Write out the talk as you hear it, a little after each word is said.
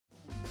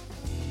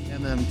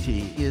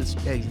MMT is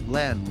a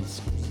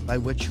lens by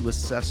which you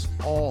assess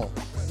all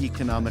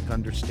economic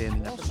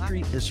understanding. Wall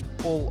Street is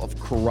full of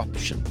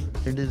corruption.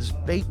 It is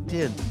baked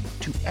in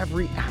to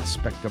every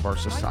aspect of our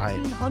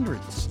society.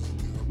 1900s,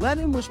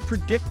 Lenin was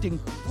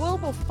predicting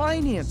global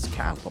finance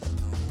capital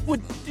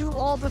would do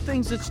all the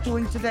things it's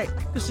doing today.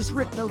 This is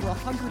written over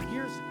 100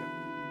 years ago.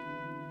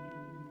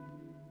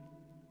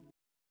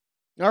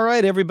 All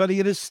right, everybody,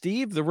 it is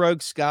Steve, the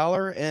Rogue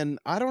Scholar, and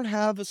I don't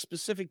have a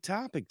specific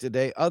topic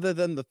today other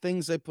than the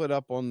things I put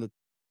up on the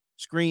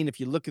screen. If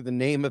you look at the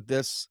name of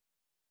this,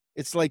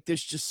 it's like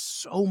there's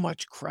just so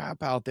much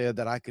crap out there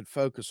that I could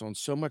focus on,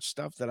 so much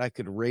stuff that I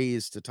could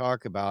raise to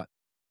talk about.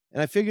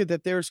 And I figured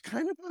that there's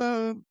kind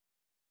of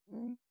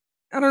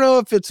I don't know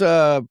if it's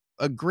a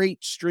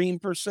great stream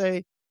per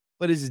se,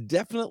 but it's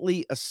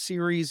definitely a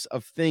series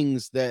of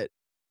things that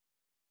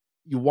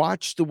you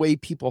watch the way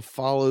people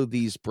follow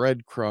these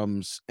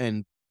breadcrumbs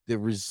and the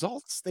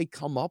results they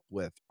come up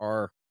with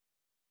are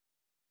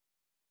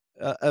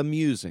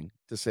amusing,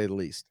 to say the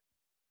least.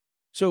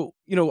 So,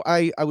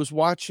 I was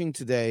watching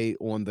today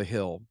on The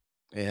Hill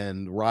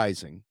and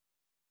Rising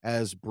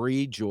as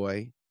Bree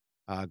Joy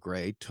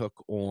Gray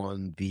took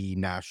on the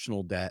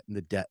national debt and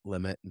the debt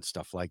limit and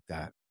stuff like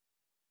that.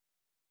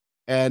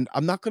 And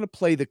I'm not going to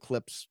play the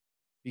clips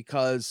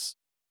because,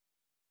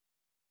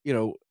 you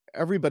know,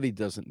 everybody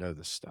doesn't know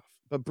this stuff,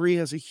 but Bree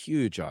has a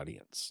huge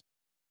audience.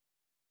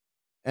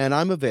 And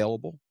I'm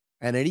available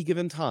at any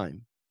given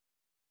time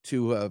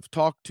to have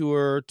talked to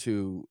her,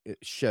 to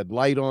shed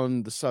light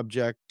on the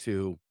subject,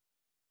 to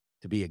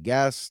be a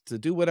guest, to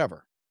do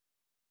whatever.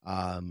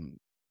 Talk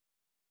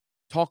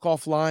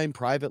offline,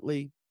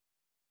 privately,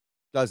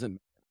 doesn't.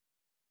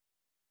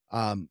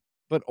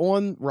 But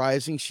on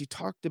Rising, she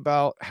talked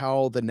about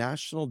how the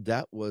national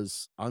debt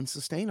was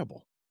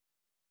unsustainable.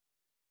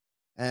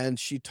 And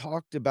she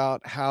talked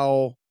about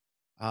how,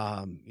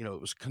 it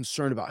was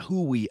concerned about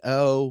who we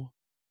owe.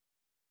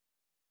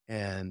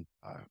 And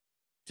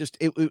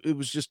it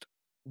was just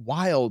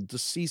wild to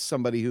see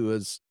somebody who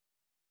has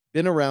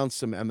been around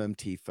some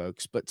MMT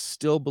folks, but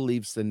still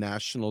believes the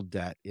national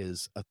debt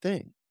is a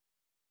thing.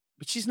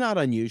 But she's not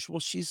unusual.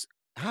 She's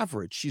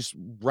average. She's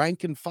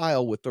rank and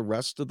file with the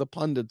rest of the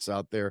pundits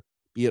out there,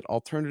 be it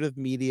alternative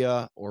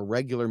media or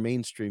regular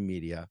mainstream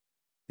media,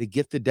 that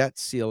get the debt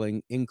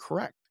ceiling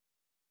incorrect,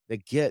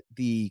 that get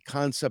the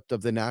concept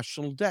of the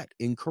national debt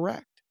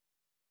incorrect,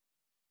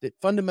 that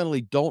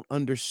fundamentally don't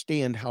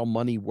understand how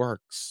money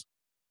works,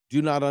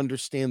 do not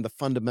understand the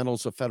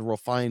fundamentals of federal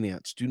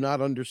finance, do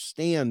not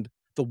understand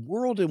the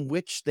world in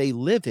which they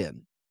live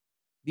in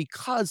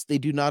because they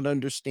do not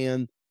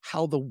understand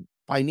how the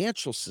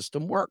financial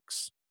system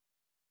works.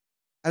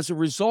 As a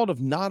result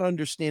of not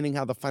understanding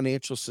how the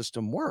financial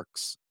system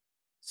works,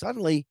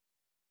 suddenly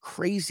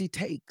crazy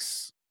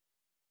takes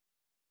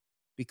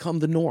become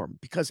the norm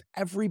because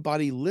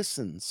everybody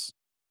listens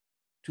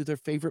to their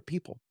favorite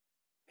people.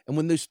 And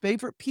when those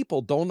favorite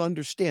people don't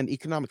understand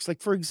economics,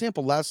 like for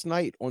example, last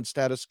night on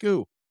Status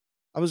Quo,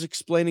 I was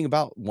explaining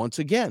about, once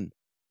again,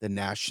 the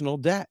national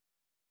debt.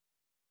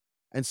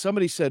 And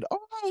somebody said,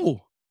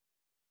 "Oh,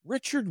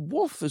 Richard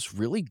Wolff is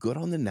really good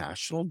on the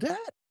national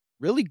debt,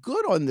 really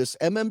good on this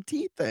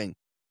MMT thing."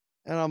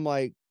 And I'm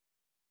like,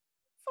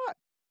 "What?"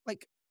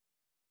 Like,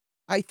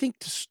 I think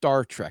to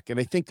Star Trek and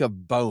I think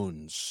of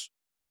Bones,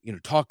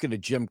 talking to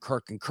Jim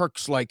Kirk, and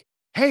Kirk's like,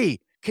 "Hey,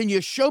 can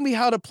you show me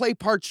how to play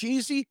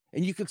Parcheesi?"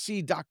 And you could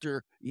see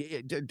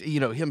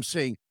him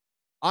saying,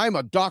 "I'm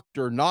a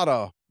doctor, not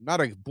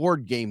a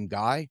board game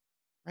guy,"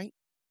 right?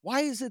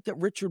 Why is it that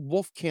Richard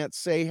Wolff can't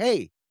say,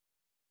 "Hey,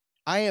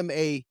 I am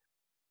a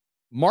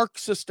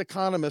Marxist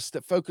economist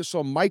that focus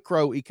on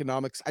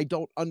microeconomics. I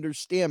don't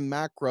understand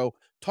macro.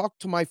 Talk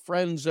to my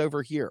friends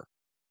over here."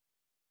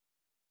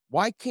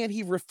 Why can't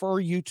he refer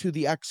you to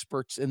the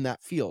experts in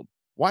that field?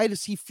 Why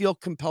does he feel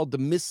compelled to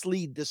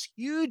mislead this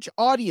huge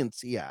audience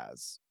he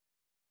has?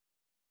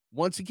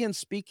 Once again,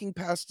 speaking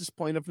past his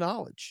point of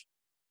knowledge.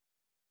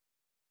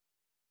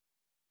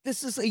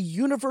 This is a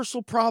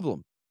universal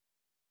problem.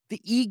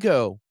 The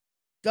ego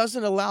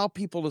doesn't allow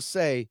people to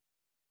say,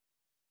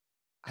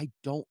 "I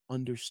don't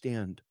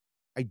understand.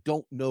 I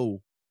don't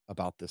know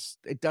about this.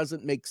 It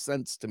doesn't make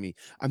sense to me.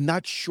 I'm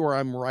not sure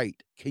I'm right.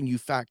 Can you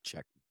fact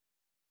check?"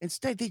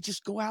 Instead, they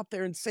just go out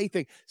there and say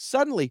things.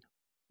 Suddenly,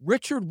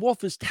 Richard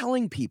Wolff is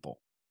telling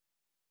people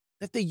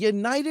that the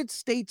United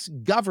States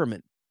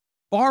government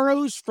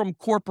borrows from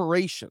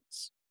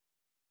corporations.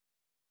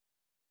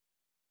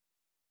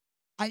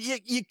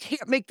 You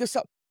can't make this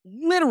up.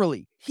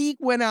 Literally, he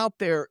went out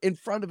there in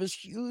front of his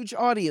huge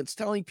audience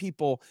telling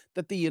people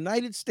that the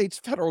United States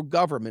federal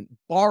government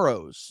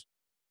borrows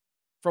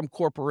from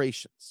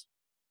corporations.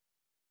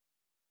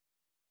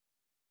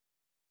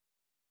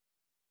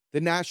 The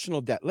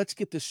national debt. Let's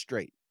get this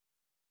straight.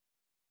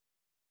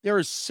 There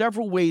are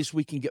several ways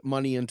we can get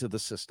money into the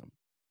system.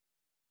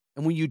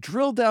 And when you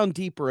drill down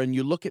deeper and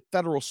you look at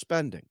federal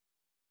spending,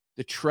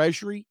 the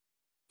Treasury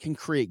can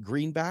create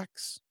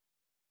greenbacks,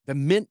 the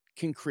mint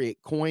can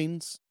create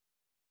coins,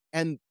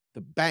 and the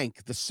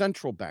bank, the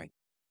central bank,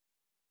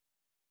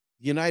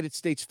 The United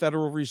States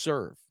Federal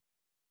Reserve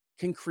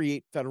can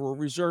create Federal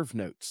Reserve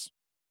notes.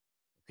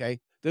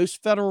 Okay. Those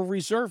Federal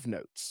Reserve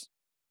notes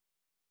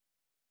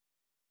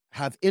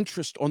have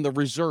interest on the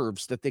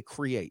reserves that they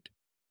create.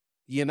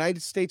 The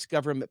United States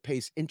government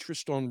pays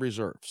interest on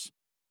reserves.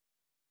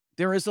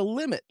 There is a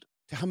limit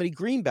to how many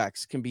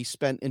greenbacks can be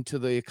spent into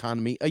the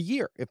economy a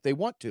year if they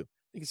want to.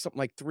 I think it's something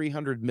like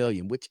 300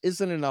 million, which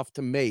isn't enough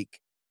to make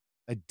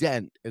a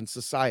dent in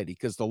society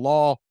because the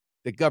law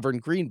that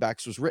governed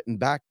greenbacks was written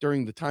back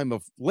during the time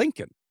of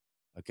Lincoln.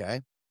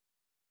 Okay.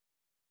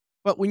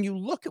 But when you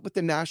look at what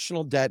the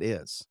national debt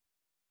is,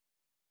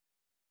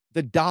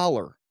 the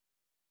dollar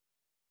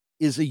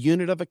is a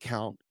unit of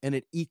account and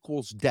it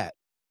equals debt.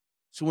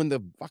 So when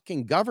the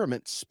fucking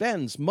government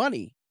spends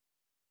money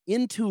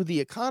into the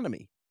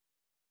economy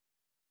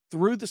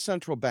through the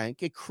central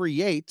bank, it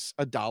creates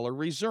a dollar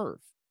reserve,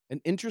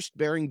 an interest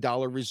bearing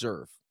dollar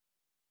reserve.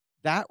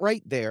 That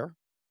right there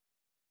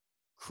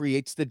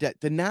creates the debt.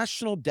 The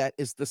national debt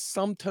is the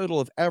sum total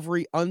of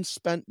every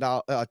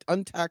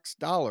untaxed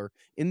dollar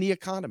in the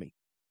economy.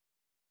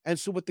 And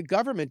so what the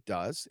government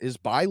does is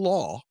by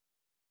law,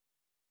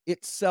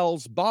 it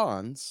sells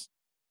bonds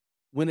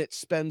when it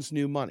spends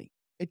new money.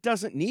 It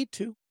doesn't need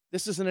to.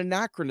 This is an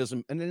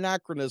anachronism. An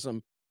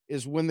anachronism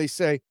is when they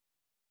say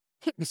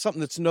something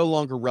that's no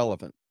longer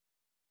relevant,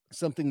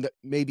 something that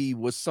maybe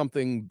was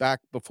something back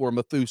before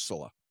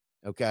Methuselah,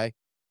 okay?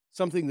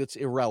 Something that's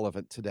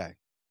irrelevant today.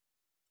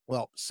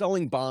 Well,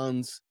 selling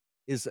bonds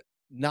is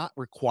not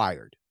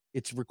required.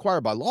 It's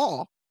required by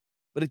law,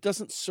 but it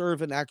doesn't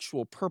serve an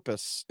actual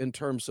purpose in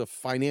terms of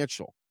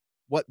financial.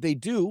 What they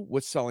do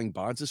with selling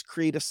bonds is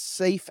create a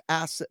safe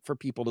asset for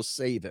people to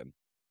save in.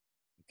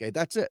 Okay,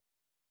 that's it.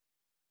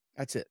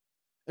 That's it.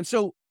 And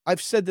so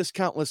I've said this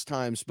countless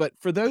times, but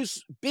for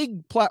those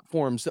big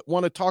platforms that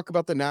want to talk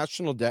about the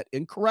national debt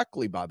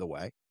incorrectly, by the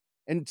way,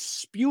 and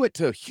spew it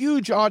to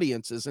huge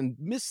audiences and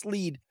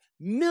mislead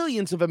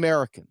millions of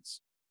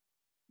Americans,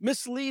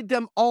 mislead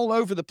them all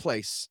over the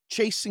place,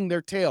 chasing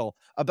their tail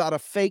about a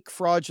fake,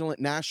 fraudulent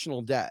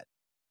national debt.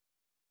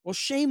 Well,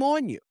 shame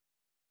on you.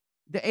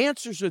 The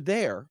answers are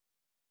there.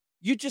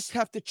 You just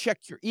have to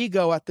check your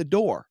ego at the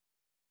door.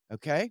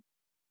 Okay.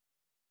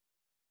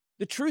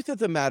 The truth of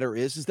the matter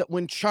is that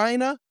when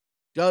China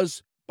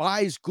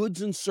buys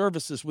goods and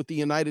services with the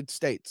United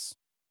States,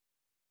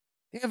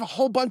 they have a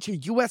whole bunch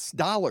of US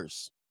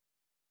dollars.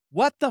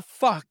 What the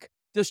fuck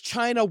does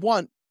China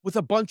want with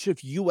a bunch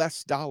of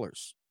US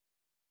dollars?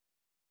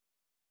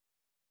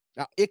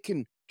 Now, it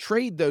can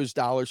trade those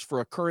dollars for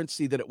a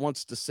currency that it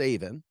wants to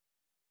save in,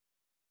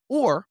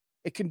 or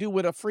it can do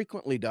what it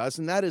frequently does,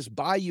 and that is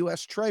buy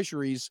US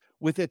treasuries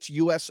with its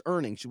US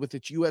earnings, with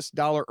its US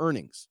dollar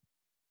earnings.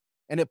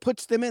 And it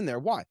puts them in there.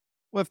 Why?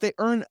 Well, if they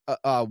earn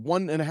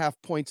 1.5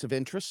 points of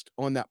interest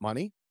on that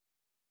money,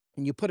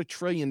 and you put $1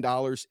 trillion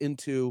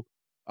into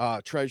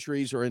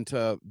treasuries or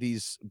into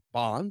these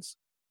bonds,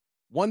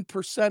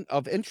 1%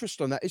 of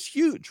interest on that is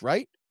huge,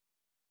 right?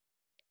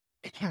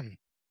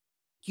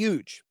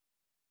 Huge.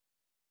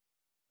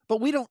 But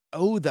we don't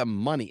owe them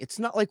money. It's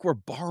not like we're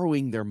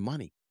borrowing their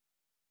money.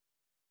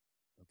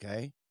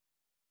 Okay.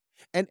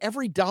 And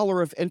every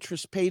dollar of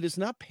interest paid is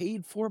not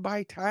paid for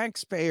by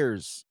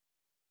taxpayers.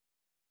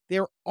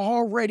 They're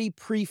already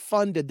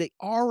pre-funded. They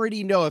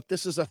already know if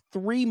this is a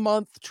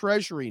 3-month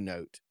treasury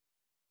note,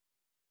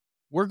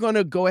 we're going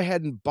to go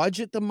ahead and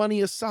budget the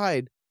money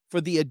aside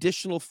for the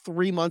additional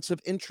 3 months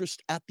of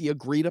interest at the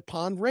agreed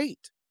upon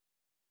rate.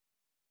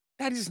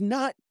 That is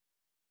not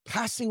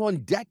passing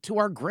on debt to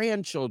our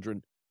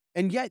grandchildren.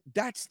 And yet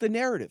that's the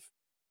narrative.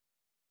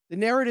 The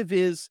narrative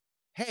is,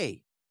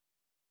 hey,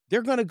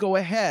 they're going to go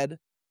ahead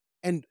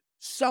and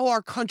sell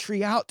our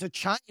country out to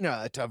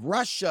China, to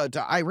Russia,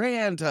 to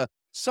Iran, to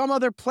some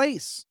other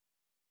place.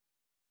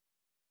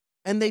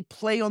 And they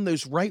play on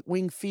those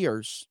right-wing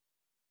fears.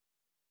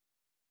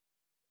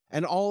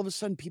 And all of a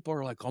sudden, people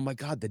are like, oh my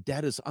God, the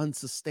debt is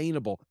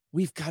unsustainable.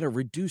 We've got to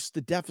reduce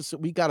the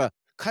deficit. We got to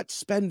cut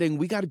spending.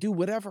 We got to do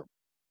whatever.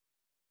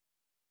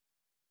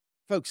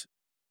 Folks,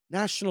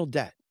 national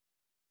debt.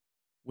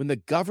 When the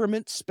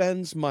government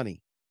spends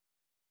money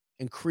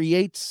and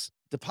creates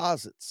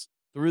deposits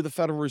through the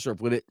Federal Reserve,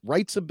 when it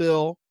writes a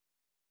bill,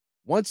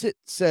 once it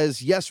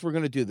says, yes, we're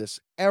going to do this,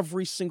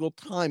 every single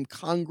time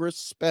Congress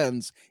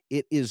spends,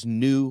 it is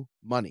new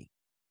money.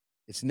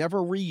 It's never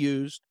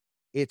reused.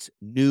 It's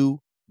new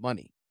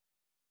money.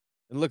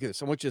 And look at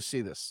this. I want you to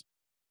see this.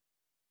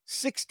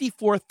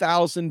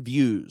 64,000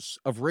 views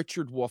of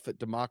Richard Wolff at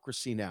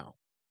Democracy Now!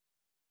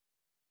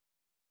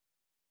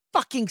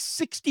 Fucking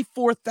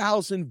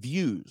 64,000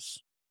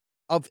 views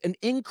of an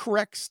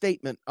incorrect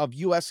statement of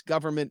US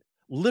government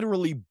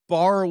literally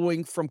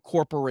borrowing from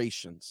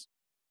corporations.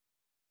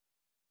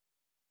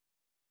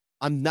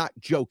 I'm not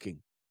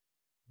joking.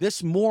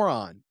 This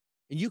moron,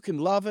 and you can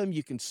love him,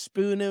 you can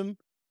spoon him,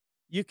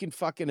 you can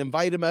fucking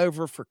invite him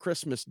over for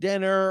Christmas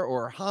dinner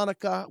or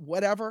Hanukkah,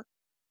 whatever.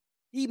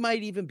 He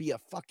might even be a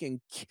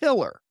fucking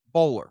killer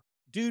bowler.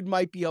 Dude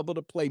might be able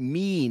to play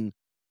mean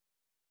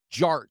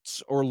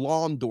jarts or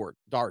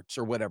darts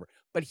or whatever.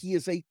 but he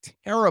is a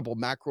terrible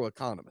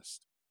macroeconomist.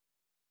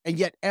 And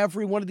yet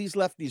every one of these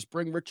lefties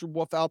bring Richard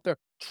Wolff out there,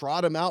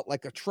 trot him out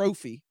like a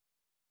trophy,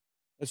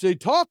 and say,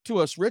 "Talk to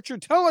us,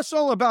 Richard. Tell us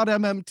all about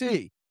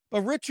MMT."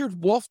 But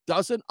Richard Wolff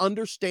doesn't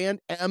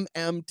understand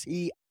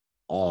MMT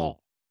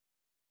all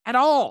at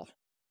all.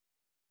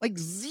 Like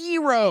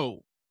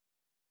zero,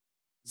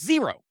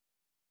 zero.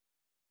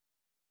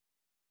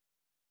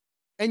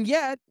 And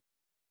yet,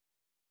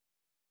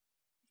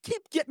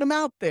 keep getting him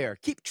out there,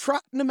 keep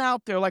trotting him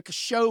out there like a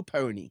show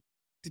pony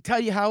to tell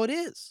you how it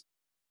is,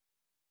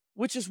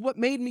 which is what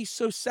made me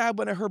so sad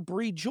when I heard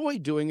Bree Joy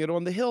doing it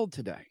on the Hill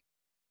today.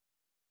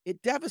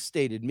 It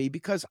devastated me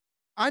because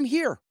I'm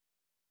here.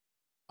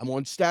 I'm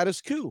on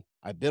Status Quo.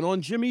 I've been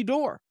on Jimmy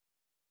Dore.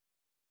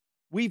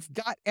 We've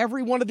got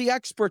every one of the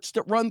experts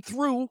that run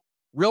through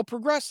Real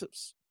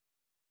Progressives.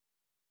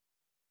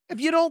 If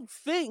you don't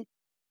think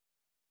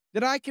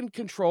that I can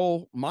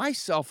control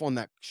myself on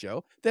that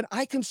show, then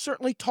I can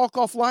certainly talk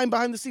offline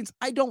behind the scenes.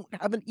 I don't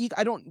have an ego.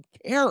 I don't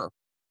care.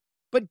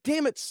 But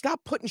damn it,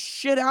 stop putting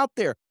shit out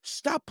there.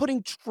 Stop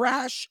putting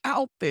trash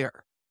out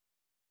there.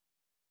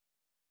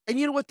 And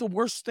you know what the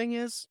worst thing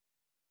is?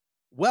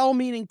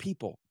 Well-meaning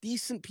people,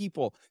 decent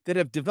people that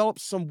have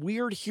developed some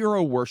weird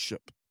hero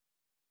worship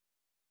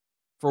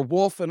for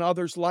Wolf and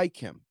others like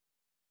him.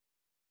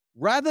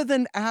 Rather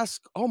than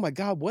ask, "Oh my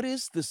God, what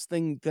is this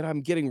thing that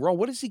I'm getting wrong?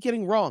 What is he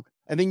getting wrong?"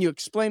 And then you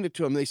explain it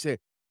to him. They say,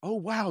 "Oh,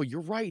 wow,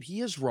 you're right.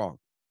 He is wrong."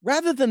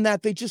 Rather than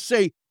that, they just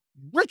say,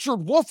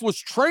 "Richard Wolff was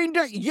trained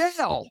at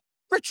Yale.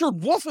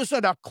 Richard Wolff is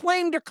an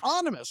acclaimed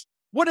economist.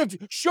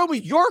 Show me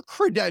your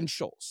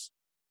credentials."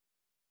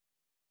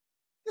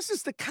 This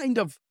is the kind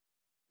of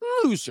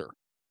loser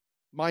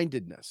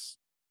mindedness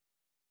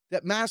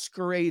that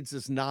masquerades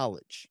as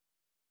knowledge.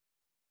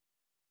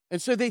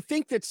 And so they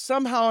think that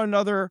somehow or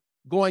another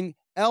going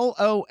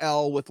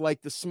LOL with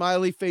like the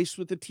smiley face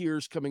with the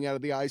tears coming out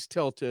of the eyes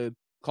tilted,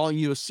 calling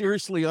you a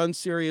seriously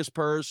unserious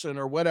person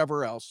or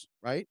whatever else,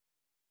 right?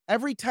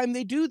 Every time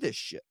they do this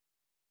shit,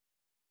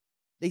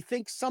 they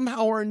think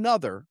somehow or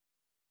another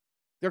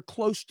they're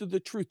close to the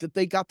truth, that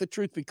they got the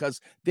truth because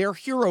their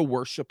hero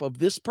worship of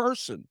this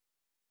person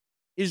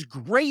is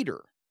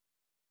greater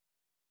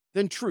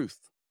than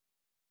truth.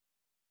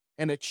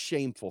 And it's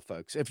shameful,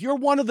 folks. If you're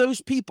one of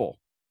those people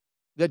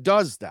that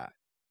does that,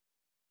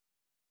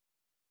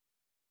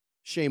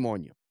 shame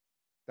on you.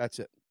 That's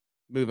it.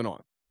 Moving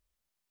on.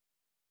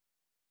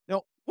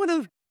 Now, one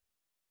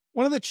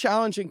of the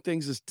challenging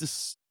things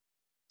is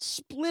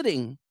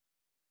splitting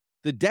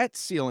the debt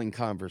ceiling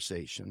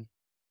conversation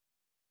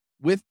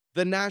with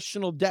the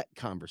national debt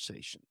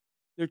conversation.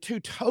 They're two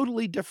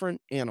totally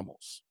different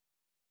animals.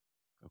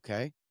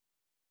 Okay?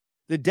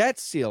 The debt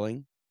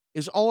ceiling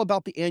is all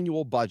about the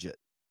annual budget.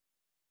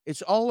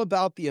 It's all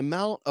about the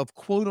amount of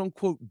quote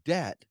unquote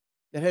debt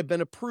that had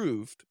been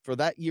approved for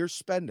that year's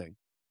spending.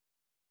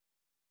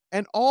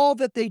 And all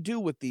that they do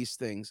with these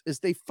things is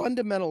they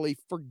fundamentally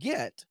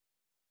forget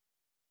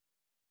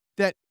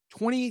that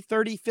 20,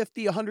 30,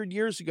 50, 100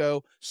 years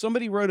ago,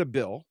 somebody wrote a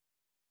bill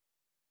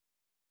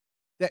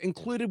that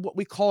included what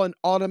we call an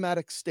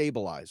automatic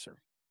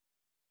stabilizer.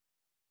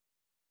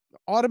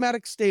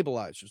 Automatic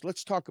stabilizers.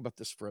 Let's talk about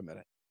this for a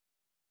minute.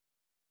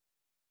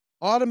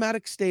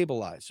 Automatic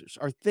stabilizers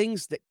are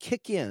things that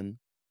kick in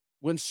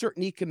when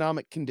certain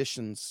economic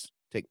conditions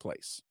take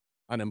place.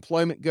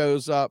 Unemployment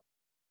goes up,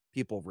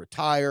 people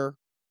retire,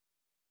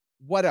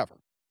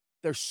 whatever.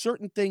 There's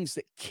certain things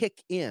that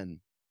kick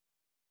in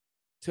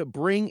to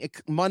bring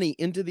money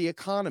into the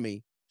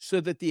economy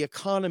so that the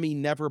economy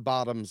never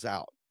bottoms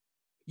out.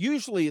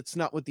 Usually it's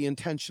not with the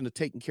intention of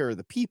taking care of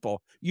the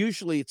people.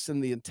 Usually it's in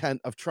the intent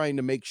of trying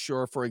to make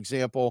sure, for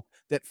example,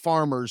 that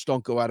farmers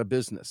don't go out of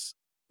business,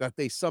 that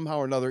they somehow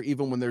or another,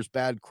 even when there's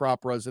bad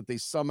crop runs, that they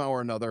somehow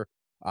or another,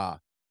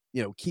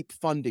 keep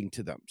funding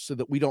to them so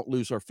that we don't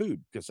lose our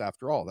food. Because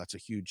after all, that's a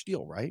huge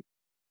deal, right?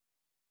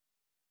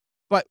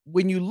 But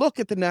when you look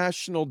at the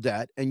national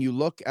debt and you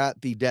look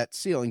at the debt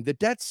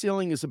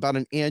ceiling is about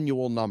an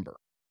annual number.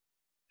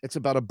 It's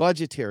about a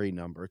budgetary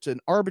number. It's an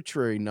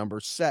arbitrary number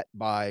set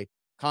by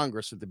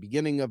Congress at the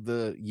beginning of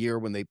the year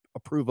when they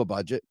approve a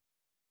budget,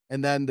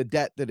 and then the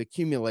debt that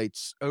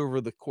accumulates over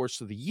the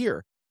course of the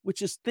year,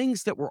 which is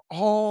things that were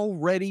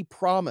already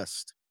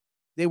promised.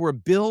 They were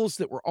bills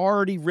that were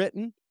already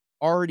written,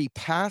 already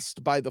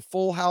passed by the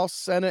full House,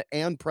 Senate,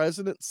 and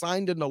President,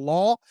 signed into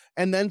law,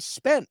 and then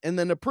spent and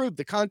then approved.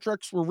 The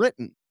contracts were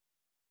written.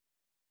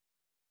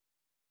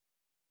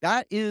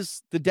 That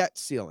is the debt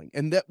ceiling.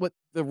 And that what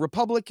the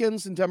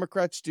Republicans and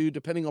Democrats do,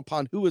 depending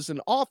upon who is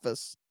in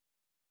office,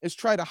 is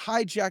try to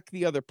hijack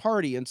the other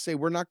party and say,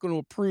 we're not going to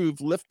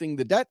approve lifting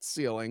the debt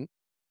ceiling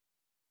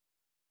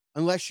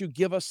unless you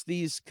give us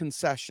these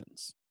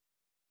concessions.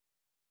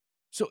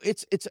 So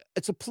it's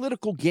a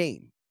political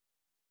game,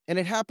 and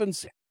it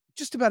happens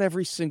just about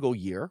every single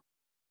year.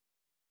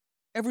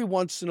 Every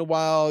once in a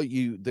while,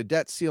 the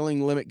debt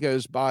ceiling limit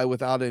goes by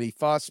without any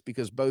fuss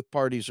because both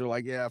parties are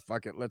like, yeah,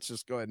 fuck it, let's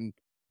just go ahead and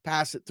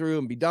pass it through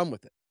and be done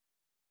with it.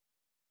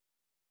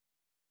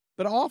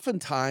 But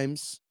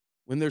oftentimes,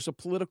 when there's a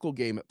political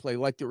game at play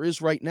like there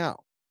is right now.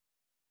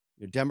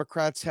 The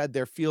Democrats had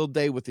their field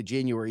day with the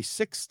January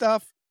 6th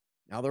stuff.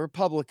 Now the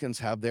Republicans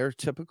have their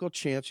typical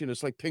chance.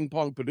 It's like ping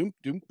pong, ba-doom,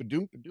 doom,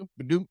 ba-doom, ba-doom,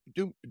 ba-doom,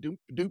 ba-doom, ba-doom,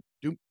 ba-doom,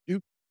 doom,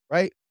 doom,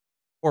 right?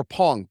 Or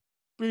pong.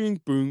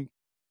 Bing, boom,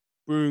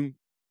 boom,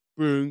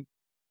 boom,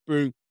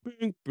 boom,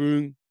 boom,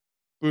 boom,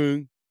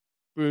 boom,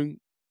 boom,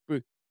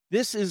 boom.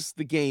 This is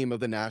the game of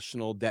the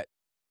national debt,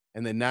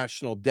 and the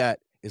national debt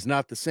is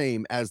not the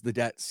same as the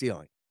debt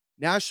ceiling.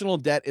 National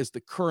debt is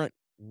the current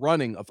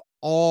running of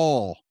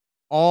all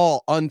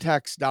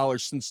untaxed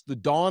dollars since the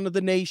dawn of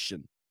the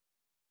nation,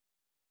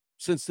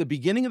 since the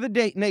beginning of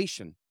the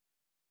nation,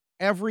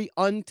 every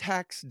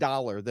untaxed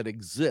dollar that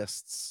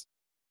exists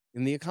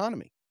in the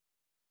economy.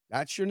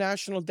 That's your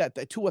national debt,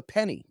 that to a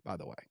penny, by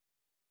the way.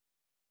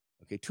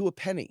 Okay, to a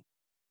penny.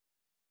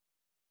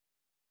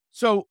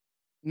 So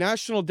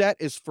national debt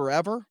is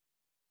forever.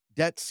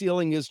 Debt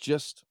ceiling is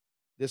just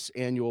this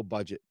annual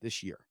budget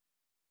this year.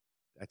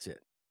 That's it.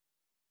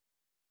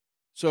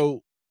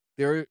 So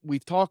there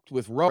we've talked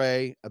with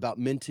Ray about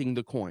minting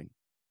the coin.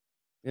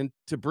 And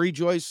to Bree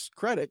Joy's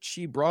credit,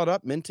 she brought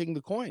up minting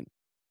the coin.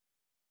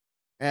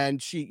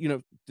 And she,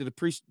 did a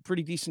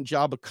pretty decent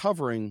job of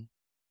covering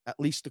at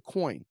least the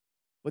coin.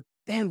 But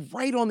then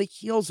right on the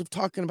heels of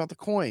talking about the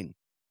coin,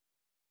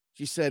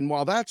 she said,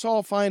 "While that's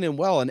all fine and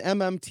well, and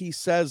MMT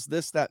says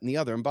this, that, and the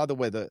other." And by the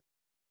way,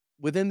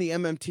 within the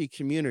MMT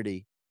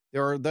community,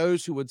 there are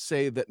those who would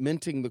say that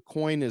minting the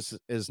coin is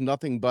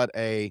nothing but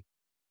a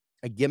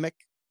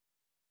gimmick.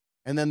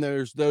 And then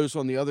there's those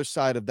on the other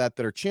side of that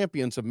are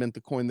champions of mint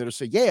the coin that are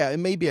say, yeah, it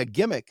may be a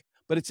gimmick,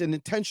 but it's an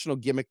intentional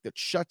gimmick that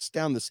shuts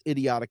down this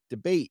idiotic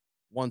debate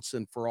once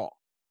and for all.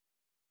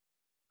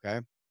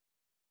 Okay.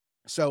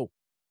 So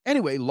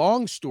anyway,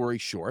 long story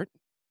short,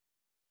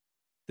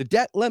 the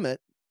debt limit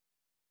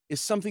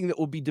is something that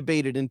will be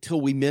debated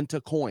until we mint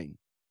a coin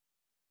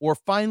or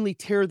finally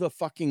tear the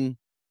fucking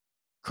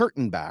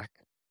curtain back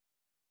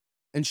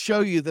and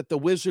show you that the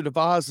Wizard of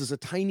Oz is a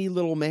tiny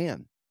little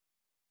man.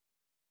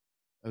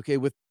 Okay.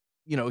 With,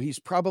 he's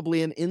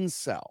probably an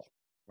incel,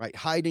 right?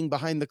 Hiding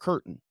behind the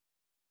curtain,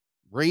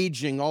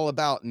 raging all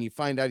about. And you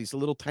find out he's a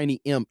little tiny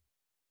imp,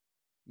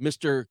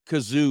 Mr.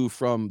 Kazoo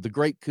from the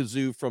Great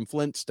Kazoo from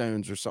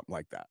Flintstones or something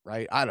like that.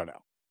 Right. I don't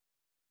know.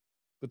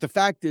 But the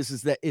fact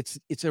is that it's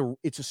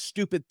a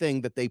stupid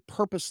thing that they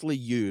purposely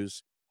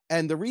use.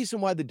 And the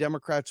reason why the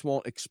Democrats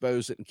won't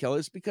expose it and kill it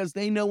is because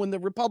they know when the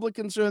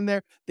Republicans are in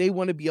there, they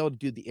want to be able to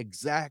do the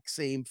exact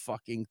same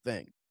fucking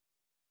thing.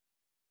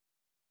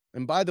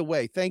 And by the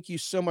way, thank you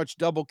so much,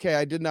 Double K.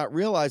 I did not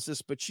realize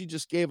this, but she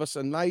just gave us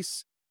a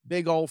nice,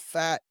 big old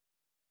fat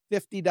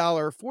 $50,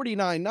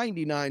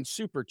 $49.99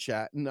 super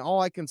chat. And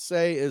all I can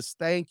say is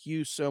thank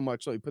you so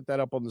much. Let me put that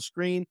up on the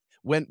screen.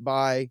 Went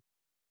by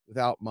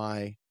without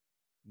my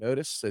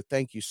notice. So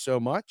thank you so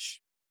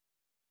much.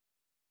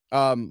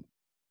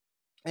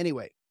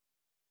 Anyway,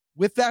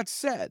 with that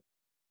said,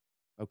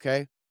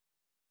 okay,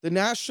 the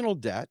national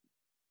debt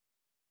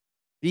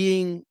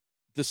being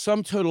the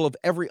sum total of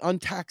every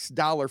untaxed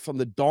dollar from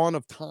the dawn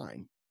of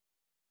time,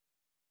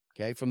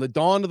 okay, from the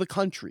dawn of the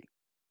country,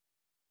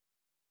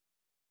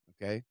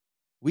 okay,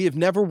 we have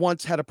never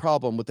once had a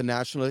problem with the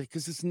national debt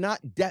because it's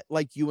not debt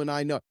like you and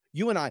I know.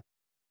 You and I,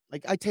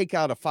 like I take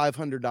out a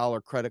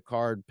 $500 credit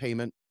card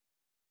payment.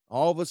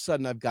 All of a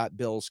sudden, I've got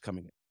bills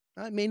coming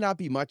in. It may not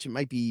be much. It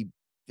might be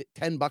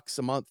 $10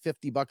 a month,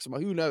 $50 a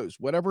month. Who knows?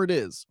 Whatever it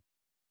is.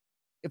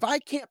 If I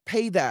can't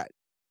pay that,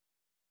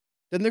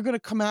 then they're going to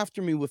come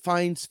after me with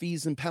fines,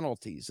 fees, and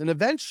penalties. And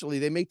eventually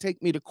they may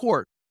take me to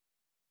court.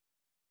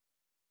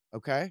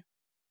 Okay.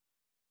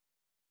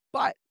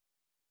 But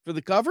for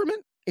the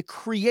government, it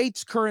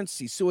creates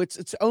currency. So it's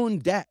its own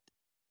debt.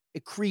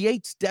 It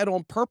creates debt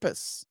on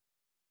purpose.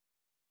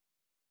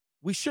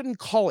 We shouldn't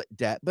call it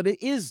debt, but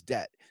it is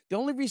debt. The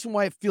only reason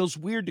why it feels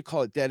weird to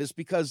call it debt is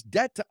because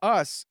debt to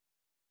us,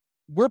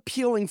 we're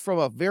peeling from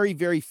a very,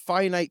 very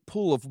finite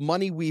pool of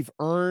money we've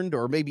earned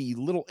or maybe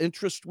little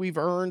interest we've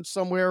earned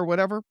somewhere or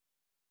whatever.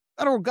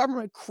 Federal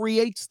government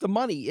creates the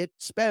money it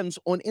spends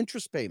on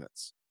interest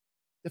payments.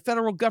 The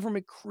federal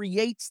government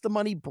creates the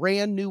money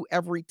brand new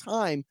every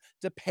time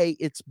to pay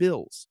its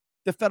bills.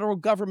 The federal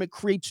government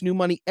creates new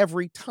money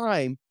every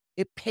time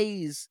it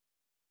pays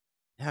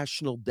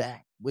national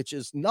debt, which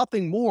is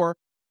nothing more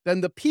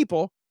than the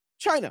people.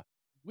 China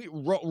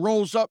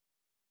rolls up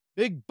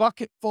big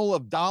bucket full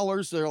of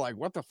dollars. They're like,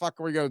 what the fuck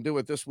are we going to do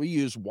with this? We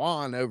use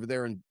yuan over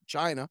there in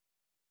China.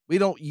 We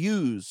don't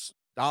use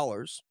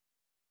dollars.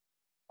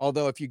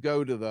 Although if you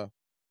go to the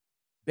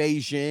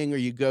Beijing or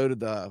you go to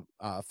the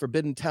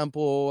Forbidden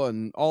Temple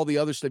and all the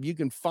other stuff, you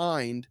can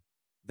find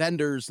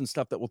vendors and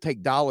stuff that will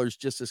take dollars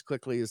just as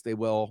quickly as they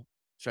will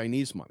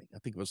Chinese money. I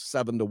think it was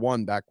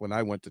 7-1 back when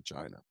I went to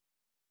China.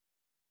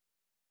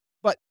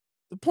 But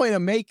the point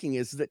I'm making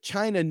is that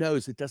China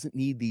knows it doesn't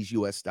need these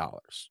US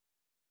dollars,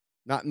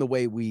 not in the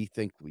way we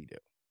think we do.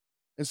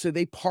 And so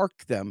they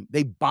park them,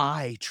 they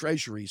buy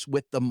treasuries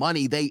with the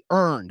money they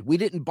earned. We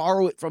didn't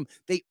borrow it from,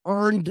 they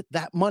earned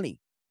that money.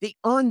 They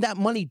earned that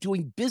money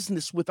doing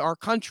business with our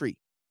country.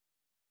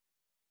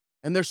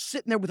 And they're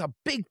sitting there with a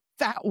big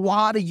fat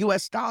wad of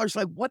US dollars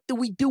like, "What do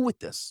we do with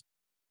this?"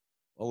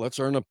 "Well, let's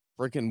earn a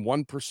freaking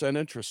 1%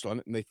 interest on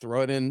it," and they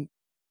throw it in,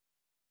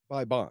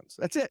 buy bonds.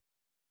 That's it.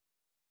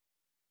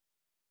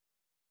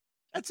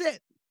 That's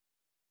it.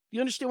 You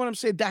understand what I'm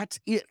saying? That's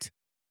it.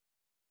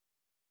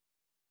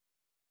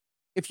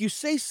 If you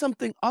say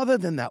something other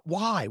than that,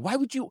 why? Why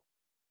would you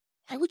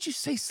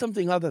say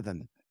something other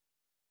than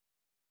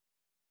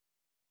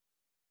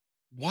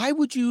why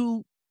would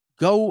you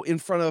go in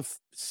front of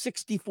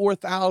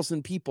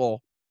 64,000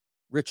 people,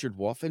 Richard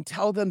Wolff, and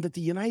tell them that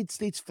the United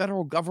States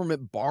federal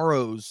government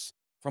borrows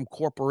from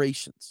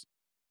corporations?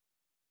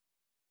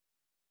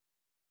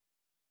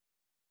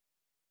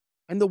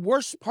 And the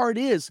worst part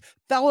is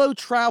fellow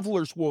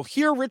travelers will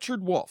hear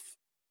Richard Wolff,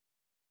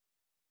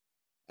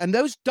 and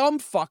those dumb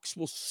fucks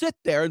will sit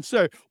there and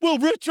say, "Well,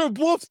 Richard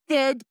Wolff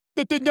said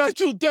that the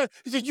national debt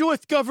is the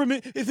US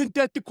government is in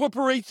debt to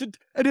corporations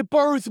and it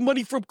borrows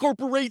money from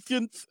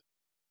corporations."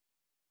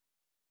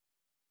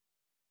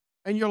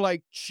 And you're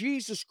like,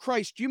 "Jesus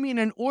Christ, you mean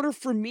in order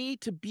for me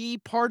to be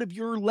part of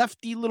your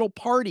lefty little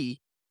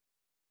party,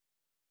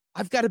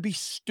 I've gotta be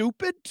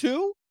stupid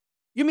too?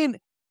 You mean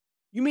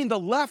you mean the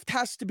left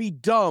has to be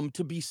dumb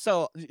to be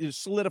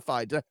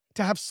solidified, to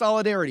have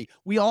solidarity?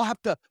 We all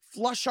have to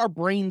flush our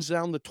brains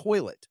down the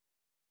toilet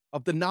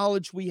of the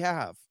knowledge we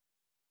have,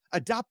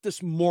 adopt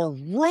this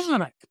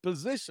moronic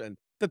position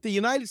that the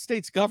United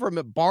States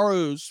government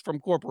borrows from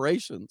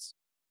corporations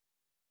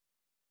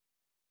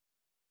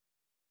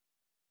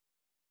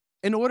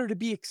in order to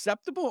be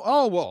acceptable?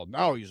 Oh, well,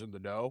 now he's in the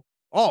know.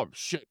 Oh,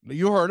 shit.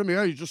 You heard him.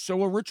 Yeah, you just said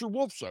what Richard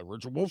Wolff said.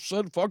 Richard Wolff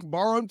said fucking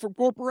borrowing from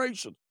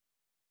corporations.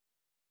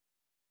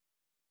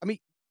 I mean,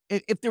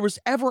 if there was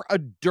ever a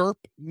derp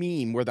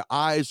meme where the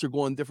eyes are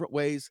going different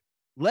ways,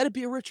 let it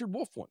be a Richard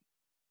Wolff one.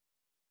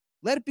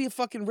 Let it be a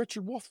fucking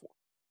Richard Wolff one.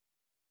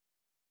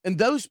 And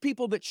those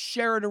people that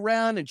share it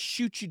around and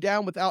shoot you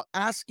down without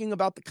asking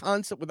about the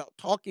concept, without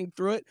talking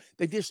through it,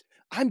 they just,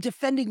 "I'm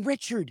defending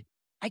Richard.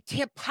 I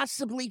can't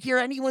possibly hear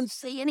anyone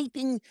say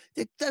anything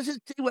that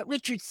doesn't say what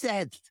Richard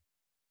said."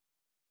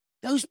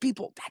 Those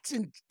people, that's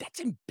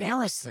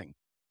embarrassing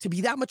to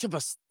be that much of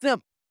a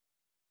simp,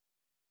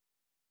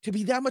 to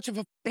be that much of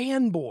a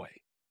fanboy,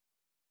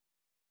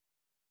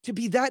 to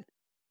be that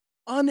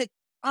un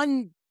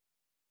un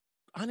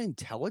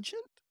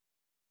unintelligent?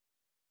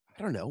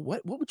 I don't know,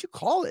 what would you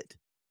call it?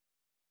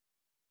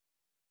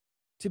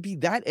 To be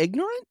that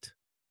ignorant?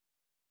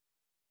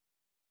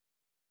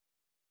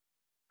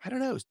 I don't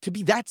know, to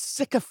be that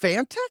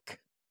sycophantic?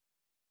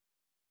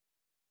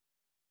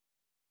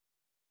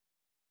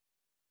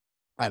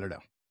 I don't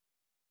know.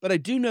 But I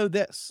do know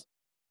this.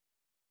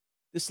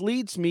 This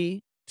leads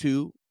me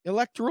to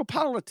electoral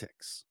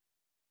politics.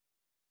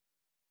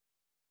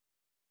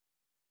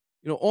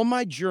 On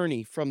my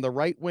journey from the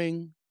right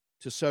wing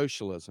to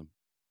socialism,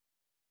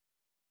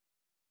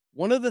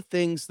 one of the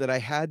things that I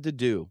had to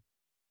do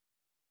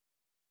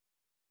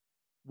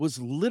was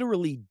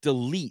literally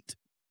delete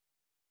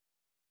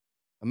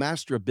a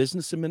Master of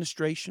Business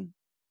Administration,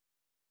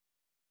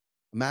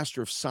 a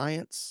Master of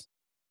Science.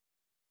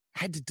 I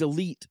had to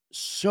delete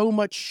so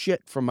much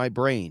shit from my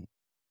brain.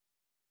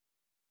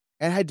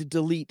 And I had to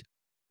delete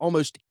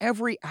almost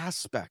every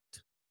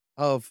aspect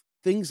of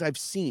things I've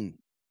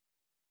seen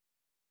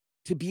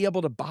to be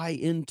able to buy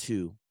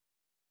into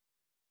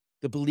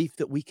the belief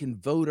that we can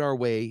vote our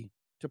way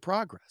to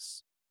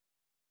progress.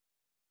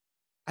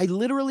 I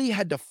literally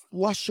had to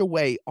flush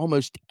away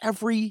almost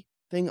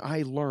everything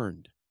I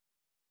learned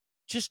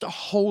just to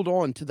hold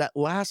on to that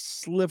last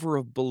sliver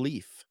of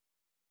belief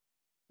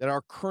that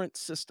our current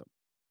system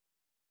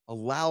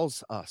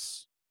allows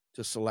us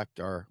to select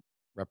our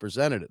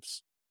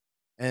representatives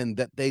and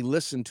that they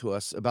listen to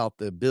us about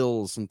the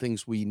bills and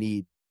things we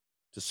need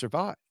to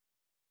survive.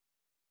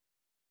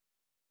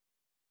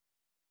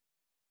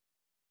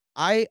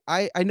 I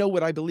know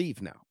what I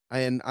believe now,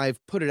 and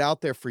I've put it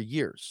out there for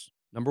years.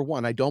 Number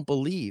 1, I don't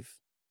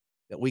believe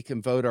that we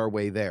can vote our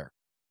way there.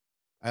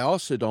 I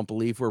also don't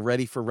believe we're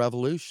ready for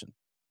revolution.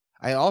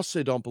 I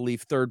also don't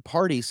believe third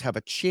parties have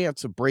a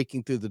chance of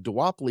breaking through the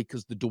duopoly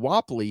because the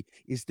duopoly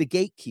is the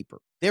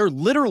gatekeeper. They're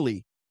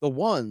literally the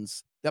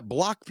ones that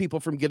block people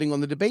from getting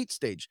on the debate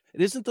stage.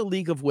 It isn't the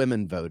League of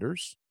Women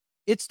Voters,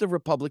 it's the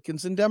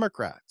Republicans and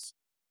Democrats.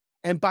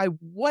 And by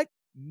what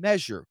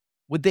measure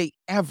would they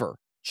ever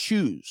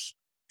choose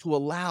to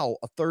allow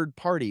a third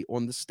party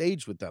on the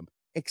stage with them,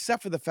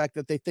 except for the fact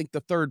that they think the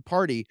third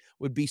party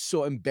would be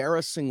so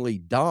embarrassingly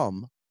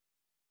dumb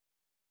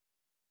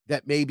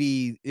that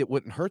maybe it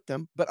wouldn't hurt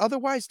them, but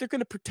otherwise they're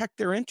gonna protect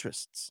their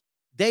interests.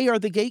 They are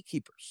the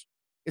gatekeepers.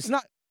 It's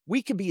not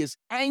we can be as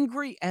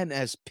angry and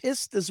as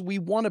pissed as we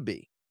wanna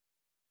be,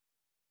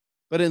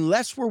 but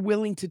unless we're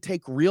willing to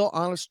take real,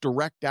 honest,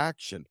 direct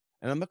action,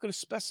 and I'm not gonna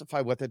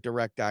specify what that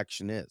direct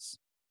action is,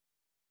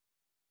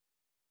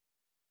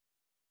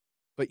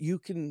 but you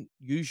can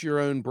use your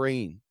own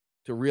brain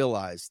to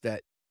realize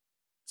that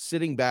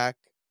sitting back,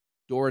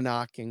 door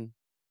knocking,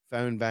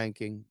 phone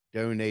banking,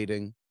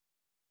 donating,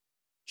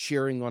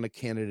 cheering on a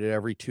candidate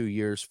every 2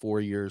 years,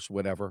 4 years,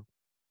 whatever,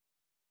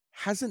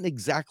 hasn't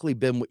exactly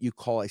been what you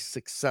call a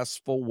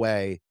successful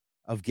way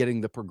of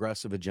getting the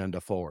progressive agenda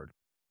forward.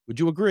 Would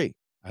you agree?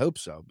 I hope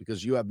so,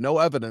 because you have no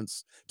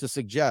evidence to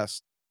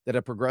suggest that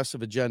a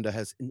progressive agenda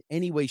has in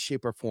any way,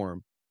 shape, or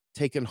form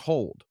taken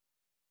hold.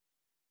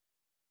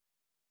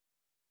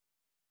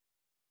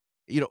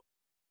 You know,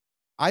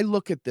 I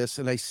look at this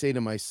and I say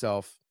to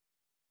myself,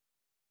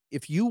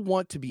 if you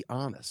want to be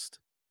honest,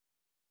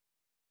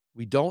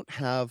 we don't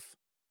have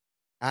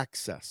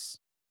access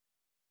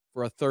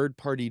for a third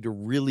party to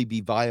really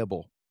be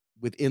viable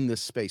within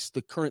this space.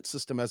 The current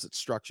system as it's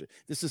structured.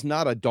 This is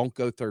not a don't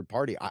go third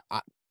party.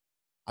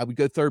 I would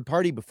go third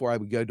party before I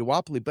would go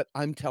duopoly, but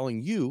I'm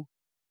telling you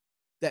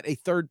that a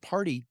third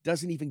party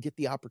doesn't even get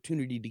the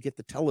opportunity to get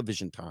the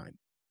television time.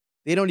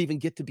 They don't even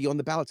get to be on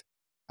the ballots.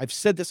 I've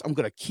said this, I'm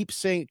gonna keep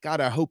saying it.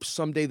 God, I hope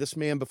someday this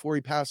man, before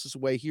he passes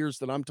away, hears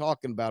that I'm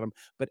talking about him.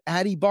 But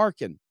Addie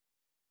Barkin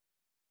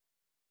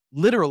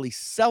literally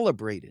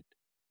celebrated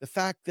the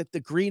fact that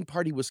the Green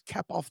Party was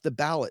kept off the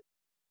ballot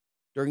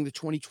during the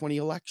 2020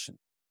 election.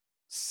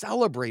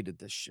 Celebrated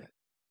this shit.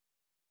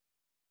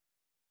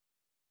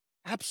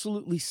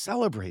 Absolutely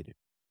celebrated.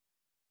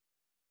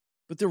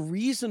 But the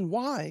reason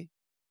why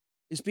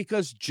is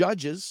because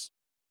judges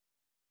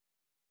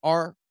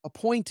are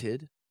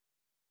appointed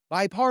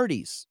by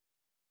parties,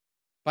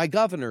 by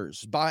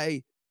governors,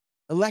 by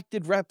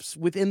elected reps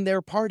within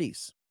their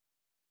parties.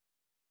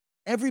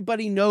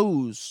 Everybody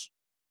knows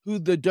who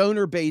the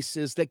donor base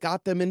is that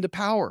got them into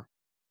power.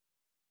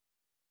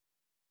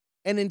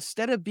 And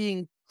instead of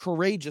being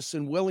courageous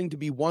and willing to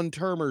be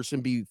one-termers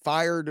and be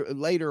fired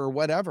later or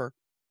whatever,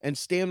 and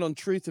stand on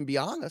truth and be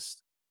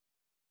honest,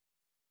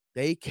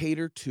 they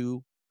cater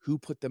to who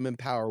put them in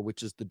power,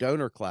 which is the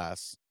donor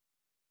class,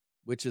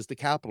 which is the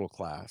capital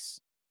class,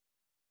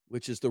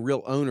 which is the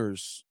real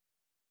owners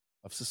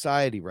of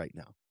society right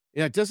now.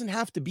 And it doesn't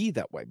have to be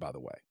that way, by the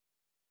way,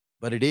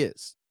 but it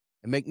is.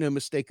 And make no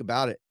mistake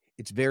about it,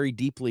 it's very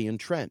deeply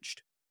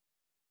entrenched.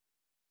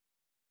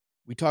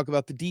 We talk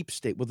about the deep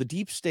state. Well, the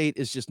deep state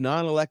is just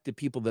non-elected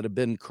people that have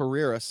been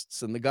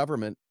careerists in the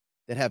government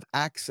that have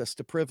access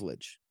to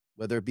privilege,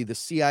 whether it be the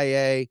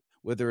CIA,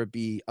 whether it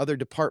be other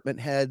department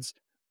heads,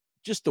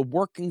 just the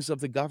workings of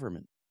the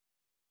government.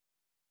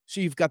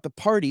 So you've got the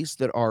parties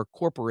that are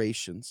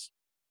corporations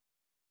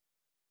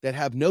that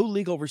have no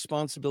legal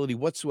responsibility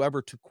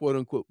whatsoever to quote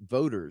unquote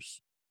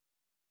voters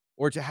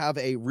or to have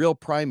a real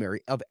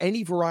primary of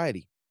any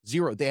variety.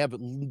 Zero. They have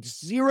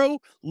zero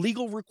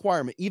legal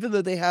requirement, even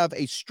though they have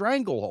a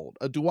stranglehold,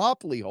 a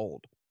duopoly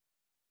hold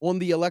on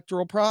the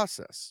electoral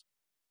process.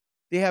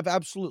 They have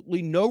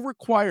absolutely no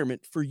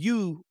requirement for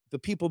you, the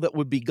people that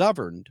would be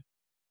governed,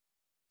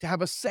 to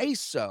have a say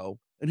so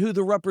in who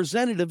the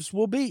representatives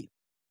will be.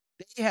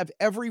 They have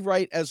every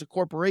right as a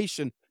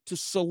corporation to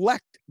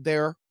select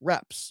their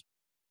reps.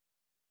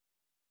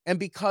 And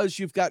because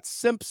you've got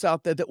simps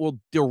out there that will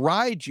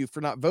deride you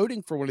for not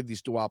voting for one of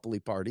these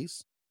duopoly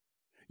parties,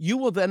 you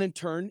will then in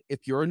turn,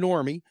 if you're a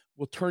normie,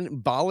 will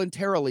turn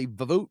voluntarily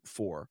vote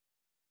for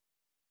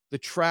the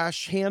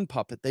trash hand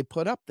puppet they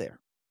put up there.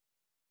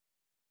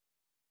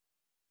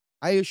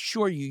 I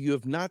assure you, you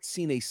have not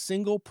seen a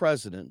single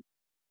president,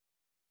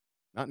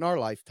 not in our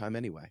lifetime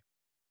anyway,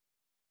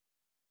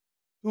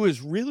 who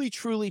has really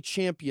truly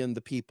championed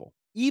the people.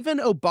 Even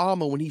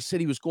Obama, when he said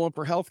he was going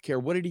for health care,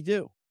 what did he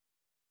do?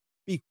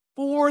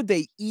 Before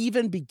they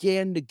even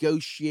began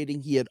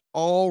negotiating, he had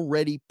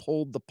already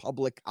pulled the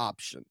public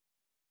option.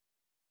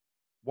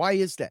 Why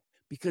is that?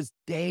 Because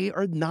they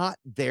are not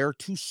there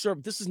to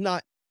serve. This is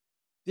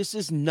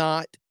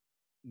not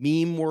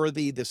meme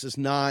worthy. This is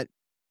not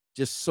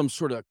just some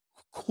sort of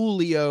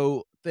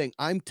Coolio thing.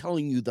 I'm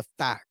telling you the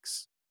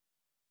facts.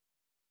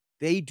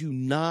 They do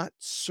not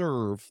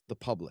serve the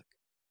public.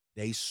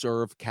 They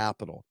serve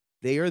capital.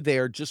 They are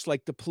there just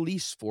like the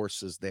police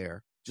force is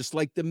there, just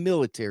like the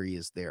military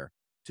is there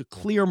to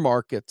clear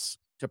markets,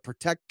 to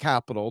protect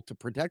capital, to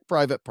protect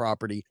private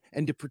property,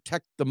 and to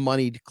protect the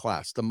moneyed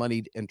class, the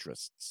moneyed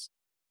interests.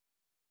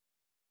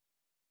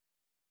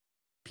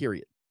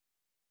 Period.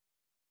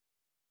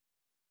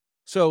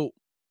 So,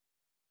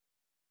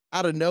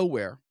 out of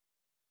nowhere,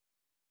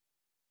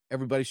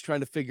 everybody's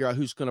trying to figure out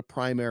who's going to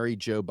primary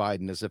Joe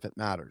Biden as if it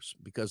matters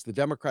because the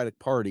Democratic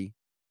Party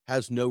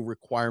has no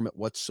requirement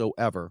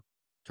whatsoever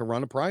to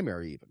run a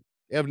primary, even.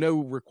 They have no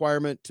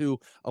requirement to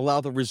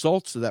allow the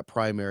results of that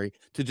primary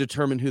to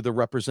determine who the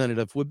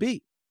representative would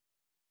be.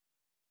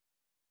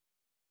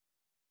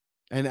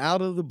 And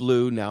out of the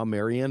blue, now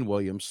Marianne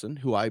Williamson,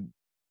 who I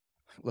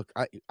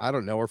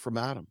don't know her from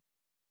Adam.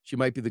 She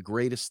might be the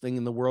greatest thing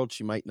in the world.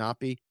 She might not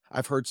be.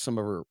 I've heard some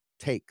of her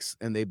takes,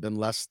 and they've been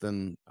less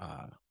than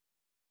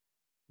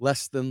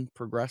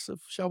progressive,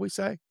 shall we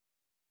say?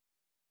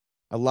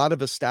 A lot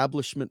of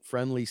establishment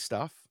friendly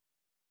stuff.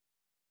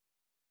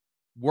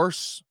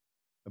 Worse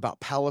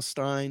about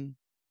Palestine,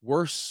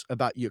 worse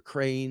about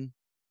Ukraine.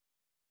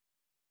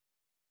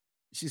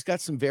 She's got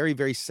some very,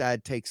 very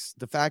sad takes.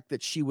 The fact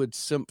that she would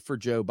simp for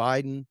Joe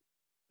Biden,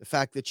 the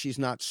fact that she's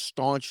not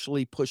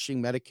staunchly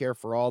pushing Medicare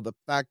for all, the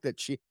fact that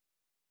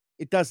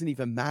it doesn't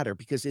even matter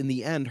because in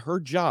the end, her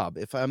job,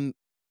 if I'm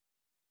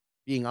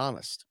being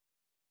honest,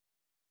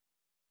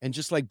 and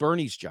just like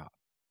Bernie's job,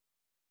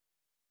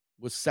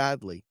 was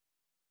sadly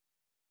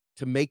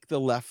to make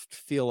the left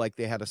feel like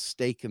they had a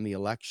stake in the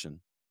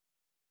election,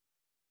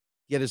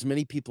 get as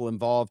many people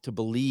involved to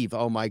believe,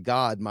 "Oh my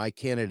god, my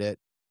candidate,"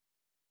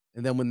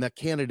 and then when that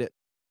candidate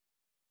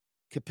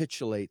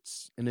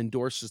capitulates and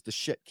endorses the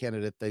shit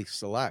candidate they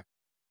select,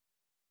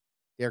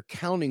 they're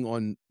counting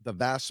on the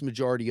vast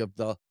majority of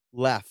the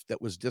left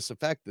that was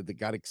disaffected, that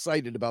got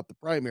excited about the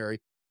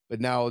primary,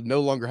 but now no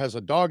longer has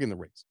a dog in the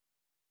race.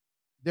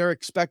 They're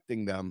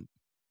expecting them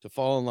to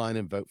fall in line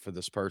and vote for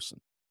this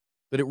person.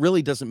 But it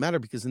really doesn't matter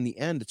because in the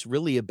end, it's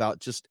really about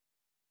just,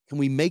 can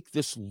we make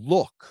this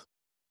look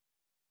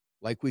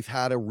like we've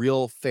had a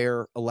real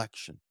fair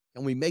election?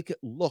 Can we make it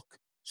look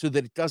so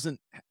that it doesn't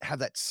have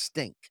that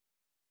stink?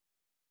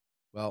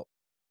 Well,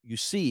 you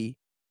see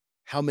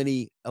how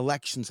many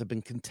elections have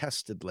been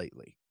contested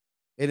lately.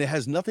 And it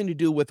has nothing to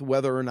do with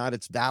whether or not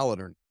it's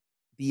valid or not.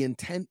 The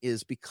intent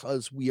is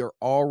because we are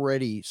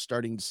already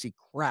starting to see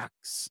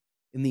cracks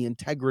in the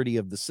integrity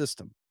of the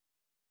system.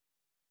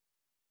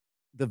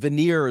 The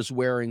veneer is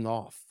wearing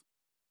off.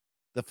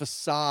 The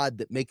facade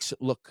that makes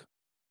it look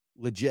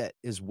legit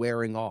is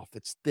wearing off.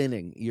 It's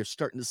thinning. You're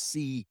starting to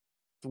see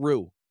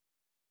through.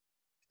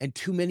 And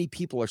too many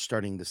people are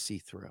starting to see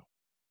through.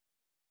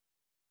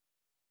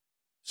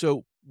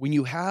 So when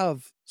you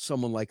have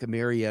someone like a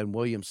Marianne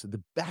Williamson,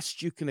 the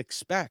best you can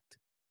expect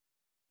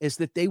is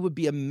that they would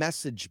be a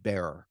message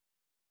bearer,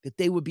 that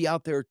they would be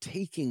out there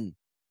taking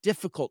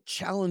difficult,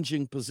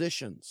 challenging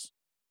positions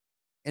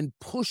and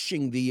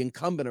pushing the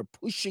incumbent or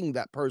pushing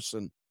that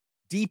person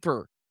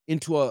deeper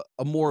into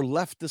a more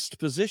leftist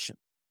position.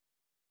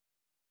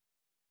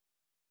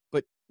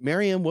 But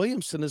Marianne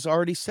Williamson has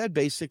already said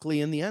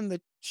basically in the end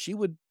that she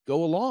would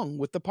go along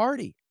with the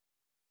party.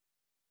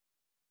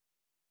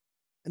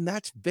 And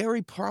that's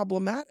very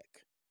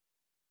problematic.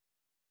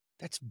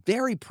 That's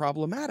very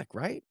problematic,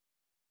 right?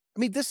 I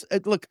mean, this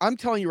look, I'm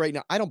telling you right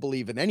now, I don't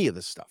believe in any of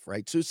this stuff,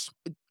 right? So it's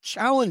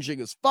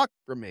challenging as fuck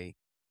for me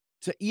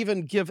to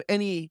even give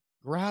any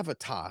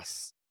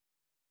gravitas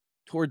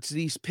towards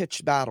these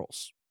pitched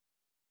battles.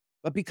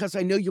 But because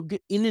I know you'll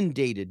get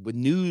inundated with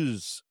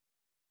news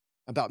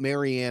about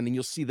Marianne and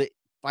you'll see the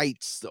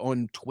fights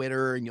on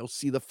Twitter and you'll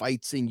see the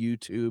fights in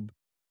YouTube.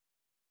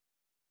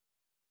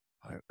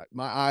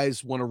 My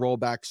eyes wanna roll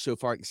back so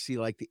far I can see,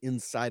 like, the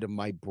inside of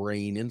my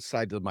brain,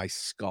 inside of my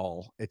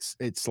skull.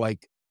 It's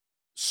like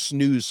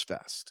snooze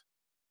fest.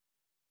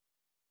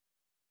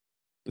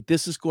 But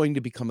this is going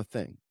to become a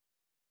thing,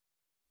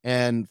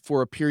 and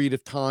for a period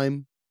of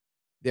time,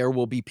 there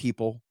will be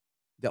people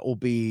that will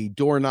be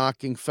door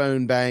knocking,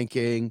 phone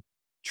banking,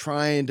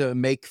 trying to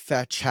make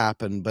fetch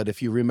happen, but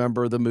if you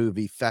remember the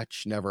movie,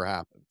 fetch never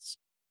happens.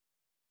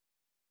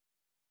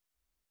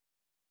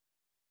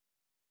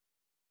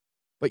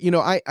 But,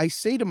 I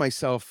say to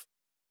myself,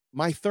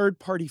 my third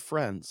party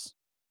friends,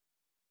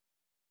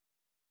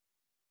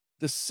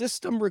 the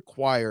system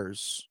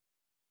requires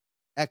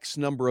X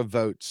number of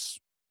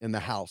votes in the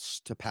House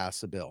to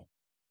pass a bill,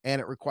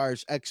 and it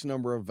requires X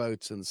number of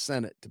votes in the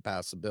Senate to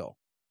pass a bill.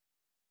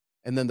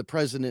 And then the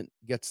president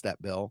gets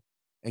that bill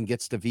and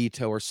gets to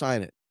veto or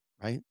sign it,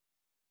 right?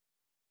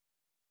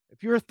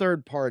 If you're a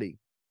third party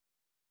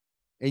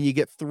and you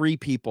get 3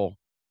 people,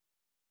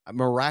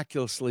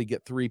 miraculously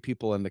get 3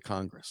 people into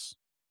Congress,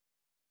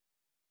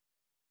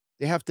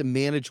 they have to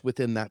manage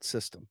within that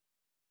system.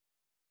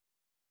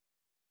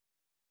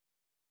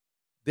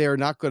 They're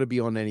not gonna be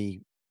on any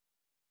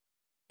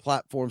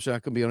platforms, they're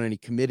not gonna be on any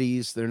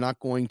committees, they're not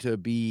going to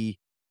be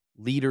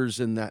leaders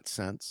in that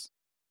sense.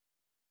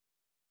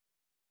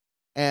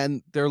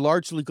 And they're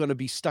largely gonna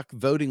be stuck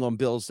voting on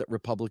bills that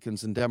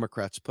Republicans and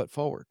Democrats put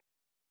forward.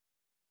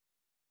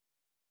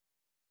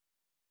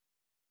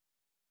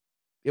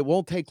 It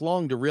won't take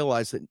long to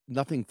realize that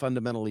nothing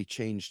fundamentally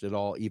changed at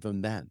all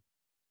even then.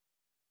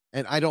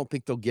 And I don't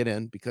think they'll get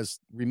in because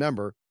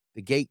remember,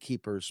 the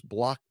gatekeepers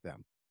blocked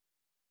them,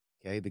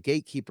 okay? The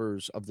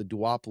gatekeepers of the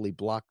duopoly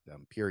blocked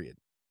them, period.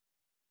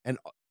 And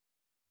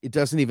it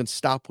doesn't even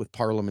stop with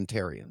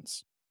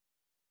parliamentarians,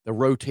 the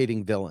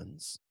rotating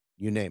villains,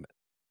 you name it.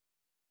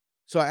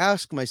 So I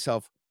ask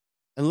myself,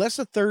 unless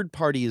a third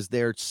party is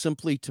there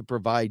simply to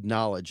provide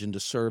knowledge and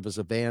to serve as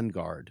a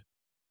vanguard,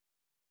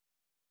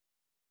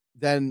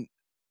 then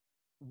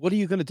what are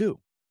you gonna do?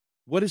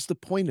 What is the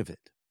point of it?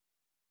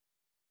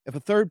 If a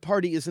third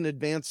party isn't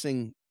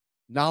advancing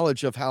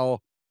knowledge of how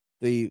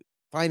the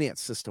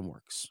finance system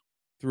works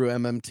through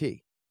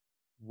MMT,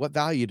 what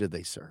value do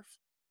they serve?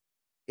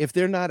 If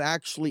they're not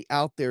actually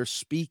out there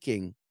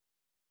speaking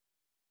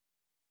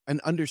and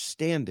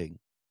understanding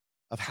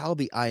of how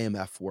the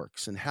IMF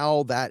works and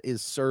how that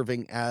is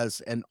serving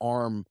as an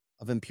arm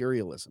of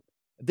imperialism,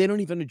 they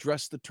don't even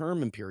address the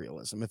term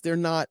imperialism. If they're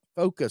not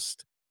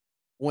focused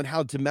on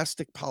how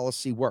domestic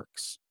policy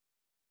works,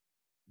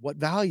 what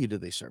value do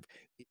they serve?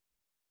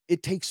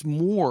 It takes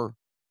more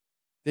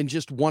than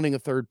just wanting a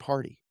third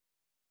party.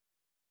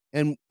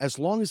 And as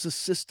long as the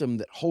system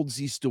that holds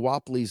these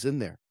duopolies in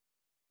there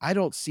I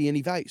don't see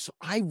any value. So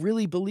I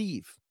really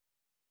believe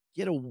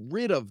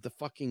rid of the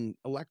fucking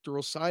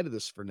electoral side of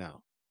this for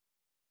now.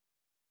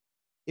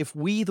 If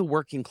we, the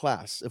working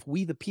class, if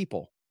we, the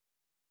people,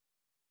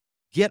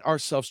 get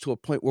ourselves to a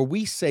point where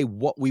we say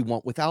what we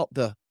want without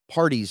the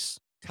parties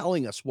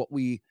telling us what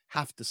we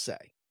have to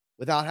say,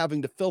 without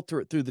having to filter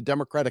it through the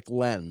democratic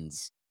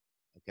lens,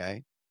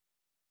 okay,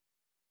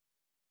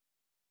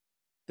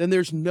 then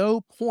there's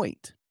no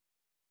point.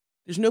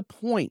 There's no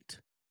point.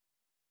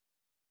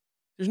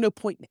 There's no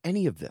point in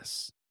any of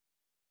this,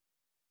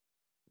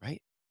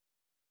 right?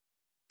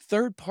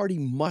 Third party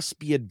must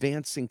be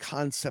advancing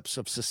concepts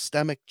of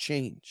systemic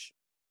change.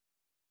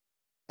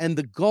 And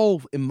the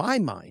goal, in my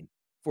mind,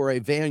 for a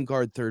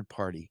vanguard third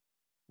party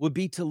would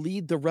be to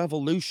lead the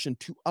revolution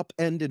to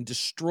upend and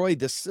destroy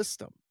the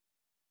system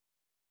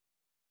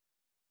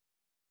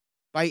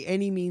by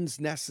any means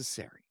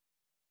necessary.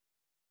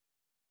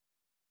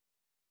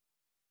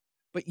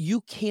 But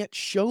you can't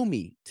show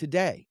me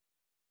today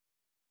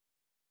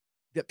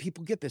that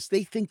people get this.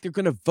 They think they're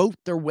going to vote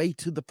their way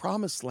to the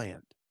promised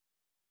land.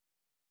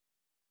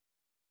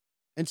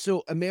 And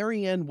so, a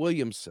Marianne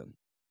Williamson,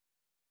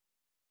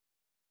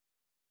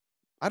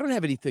 I don't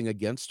have anything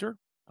against her.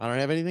 I don't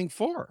have anything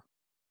for her.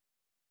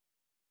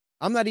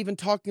 I'm not even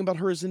talking about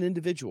her as an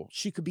individual.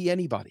 She could be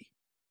anybody.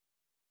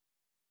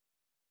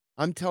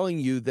 I'm telling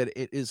you that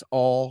it is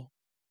all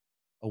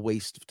a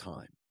waste of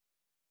time.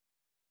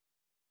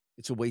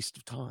 It's a waste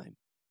of time.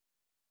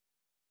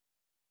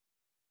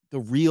 The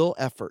real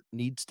effort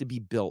needs to be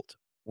built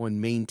on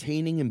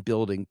maintaining and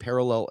building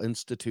parallel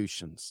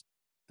institutions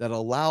that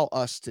allow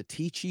us to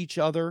teach each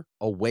other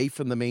away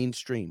from the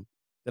mainstream,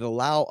 that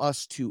allow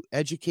us to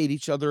educate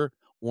each other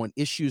on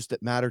issues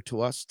that matter to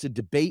us, to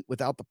debate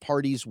without the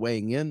parties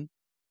weighing in,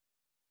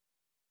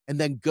 and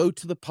then go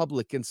to the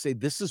public and say,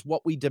 this is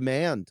what we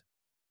demand.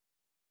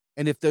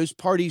 And if those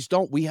parties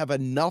don't, we have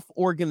enough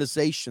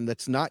organization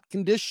that's not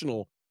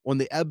conditional on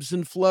the ebbs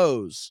and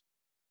flows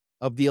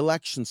of the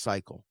election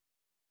cycle,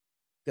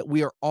 that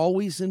we are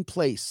always in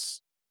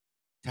place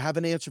to have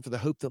an answer for the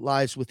hope that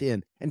lies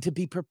within and to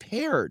be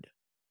prepared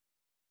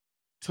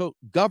to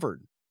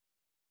govern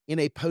in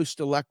a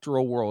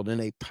post-electoral world,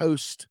 in a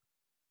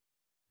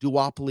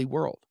post-duopoly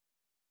world.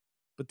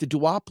 But the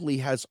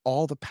duopoly has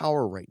all the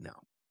power right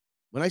now.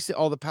 When I say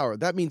all the power,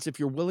 that means if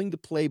you're willing to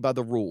play by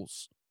the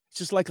rules, it's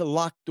just like a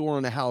locked door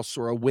in a house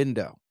or a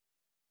window.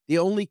 They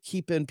only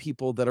keep in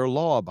people that are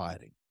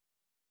law-abiding.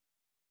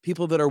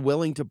 People that are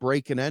willing to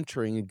break and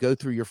entering and go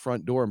through your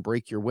front door and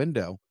break your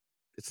window,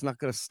 it's not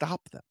going to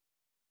stop them.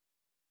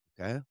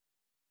 Okay.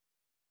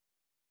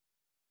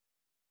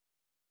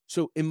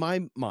 So in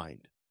my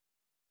mind,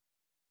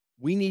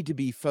 we need to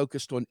be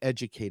focused on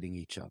educating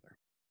each other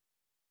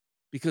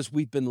because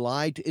we've been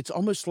lied to. It's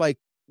almost like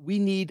we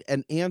need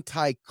an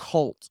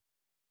anti-cult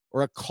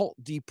or a cult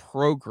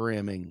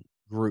deprogramming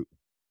group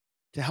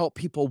to help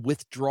people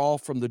withdraw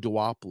from the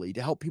duopoly,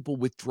 to help people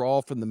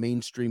withdraw from the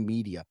mainstream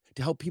media,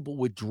 to help people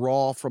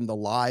withdraw from the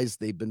lies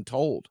they've been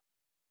told.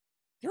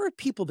 There are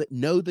people that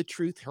know the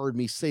truth, heard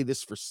me say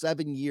this for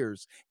 7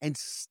 years, and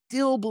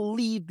still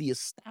believe the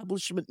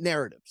establishment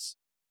narratives.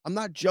 I'm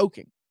not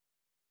joking.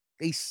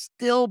 They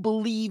still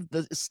believe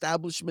the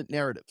establishment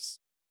narratives.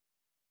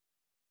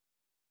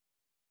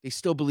 They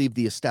still believe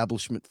the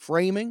establishment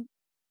framing,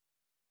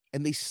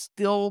 and they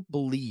still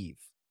believe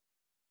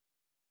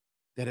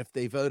that if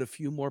they vote a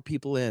few more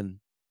people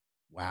in,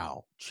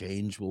 wow,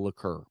 change will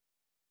occur.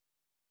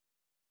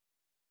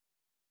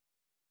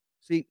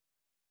 See,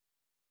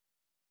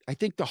 I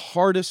think the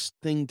hardest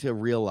thing to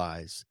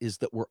realize is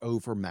that we're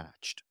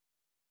overmatched.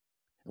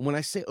 And when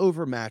I say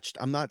overmatched,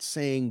 I'm not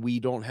saying we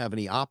don't have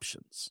any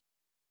options.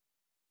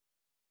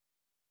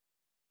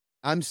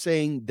 I'm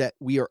saying that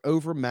we are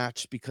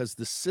overmatched because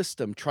the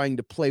system trying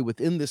to play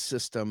within the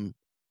system,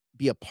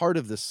 be a part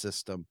of the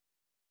system.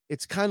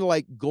 It's kind of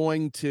like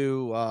going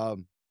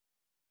to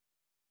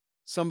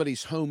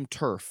somebody's home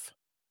turf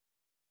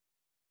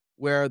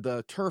where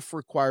the turf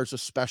requires a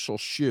special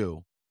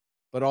shoe,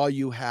 but all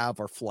you have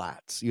are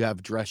flats. You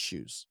have dress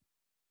shoes.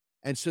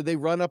 And so they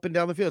run up and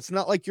down the field. It's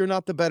not like you're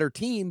not the better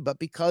team, but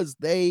because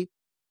they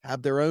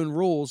have their own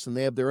rules and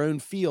they have their own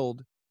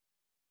field,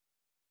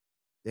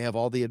 they have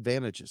all the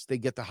advantages. They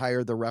get to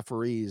hire the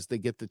referees. They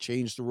get to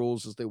change the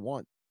rules as they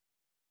want.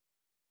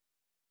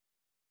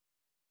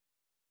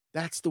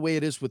 That's the way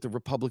it is with the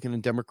Republican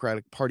and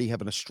Democratic Party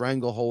having a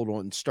stranglehold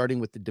on starting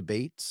with the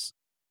debates,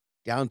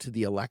 down to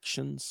the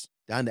elections,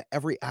 down to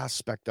every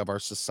aspect of our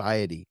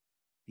society.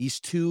 These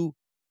two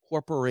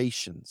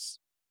corporations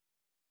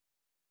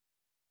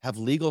have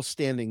legal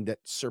standing that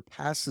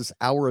surpasses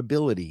our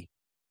ability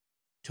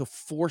to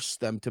force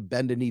them to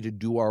bend a knee to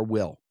do our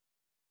will.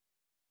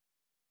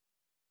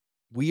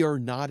 We are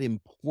not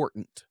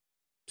important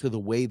to the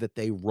way that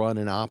they run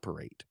and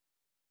operate.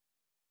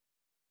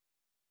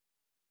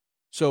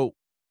 So,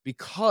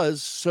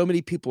 because so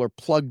many people are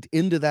plugged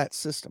into that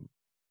system,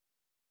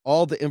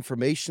 all the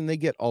information they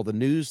get, all the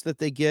news that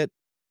they get,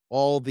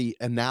 all the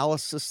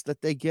analysis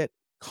that they get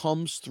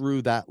comes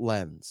through that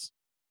lens.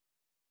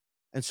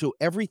 And so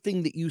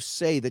everything that you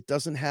say that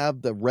doesn't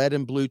have the red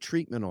and blue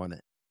treatment on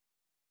it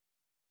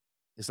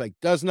is like,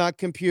 does not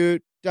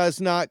compute, does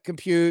not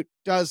compute,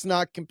 does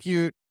not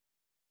compute.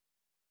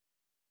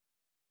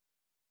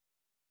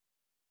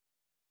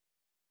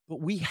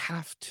 But we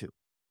have to.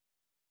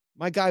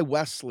 My guy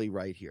Wesley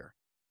right here,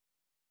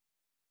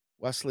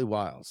 Wesley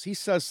Wiles, he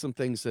says some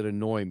things that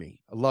annoy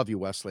me. I love you,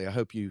 Wesley. I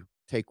hope you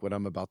take what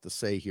I'm about to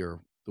say here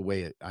the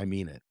way I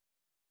mean it.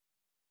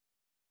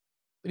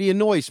 But he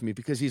annoys me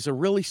because he's a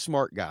really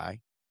smart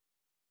guy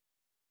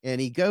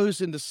and he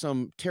goes into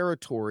some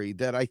territory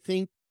that I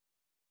think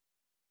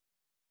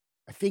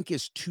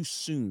is too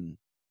soon.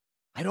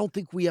 I don't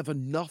think we have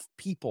enough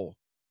people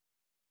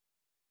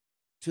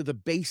to the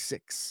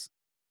basics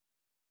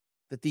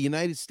that the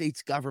United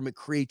States government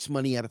creates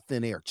money out of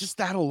thin air. Just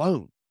that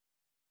alone.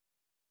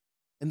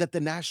 And that the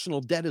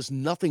national debt is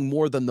nothing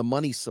more than the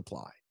money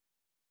supply.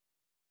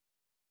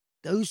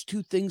 Those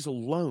two things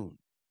alone,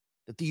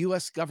 that the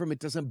US government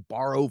doesn't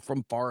borrow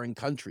from foreign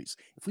countries.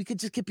 If we could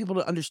just get people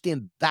to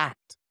understand that,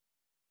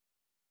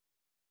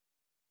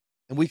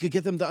 and we could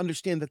get them to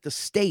understand that the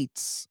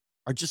states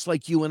are just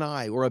like you and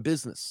I or a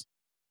business.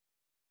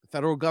 The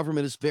federal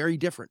government is very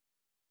different.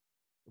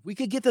 If we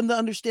could get them to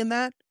understand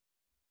that,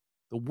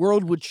 the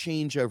world would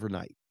change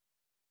overnight.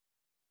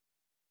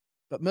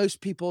 But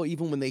most people,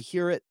 even when they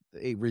hear it,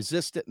 they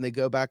resist it and they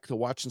go back to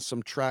watching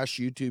some trash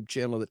YouTube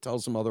channel that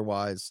tells them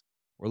otherwise,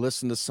 or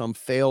listen to some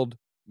failed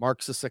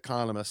Marxist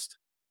economist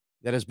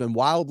that has been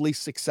wildly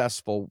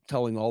successful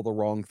telling all the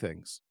wrong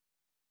things.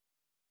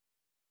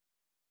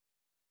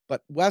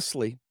 But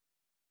Wesley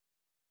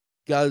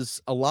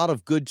does a lot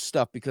of good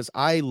stuff because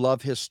I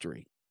love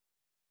history.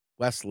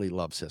 Wesley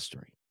loves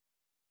history.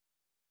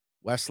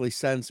 Wesley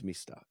sends me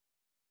stuff.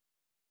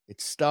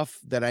 It's stuff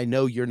that I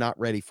know you're not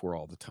ready for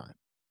all the time.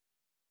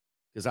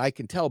 Because I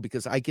can tell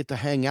because I get to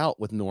hang out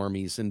with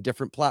normies and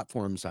different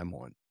platforms I'm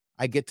on.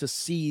 I get to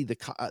see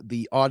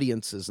the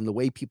audiences and the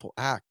way people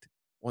act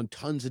on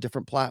tons of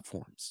different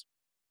platforms.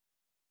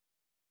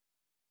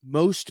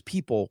 Most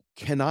people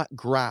cannot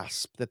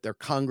grasp that their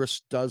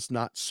Congress does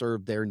not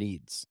serve their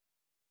needs.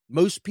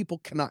 Most people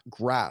cannot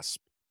grasp.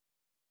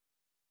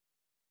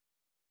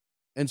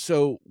 And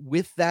so,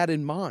 with that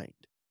in mind,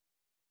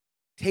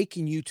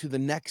 taking you to the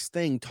next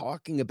thing,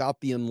 talking about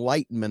the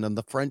Enlightenment and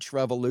the French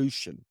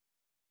Revolution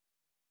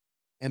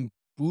and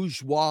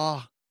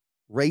bourgeois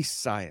race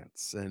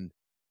science and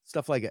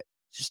stuff like that,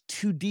 just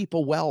too deep a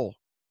well.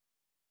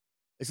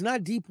 It's not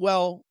a deep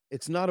well.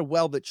 It's not a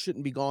well that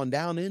shouldn't be gone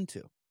down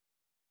into.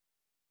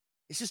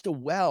 It's just a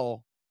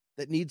well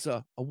that needs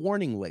a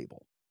warning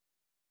label.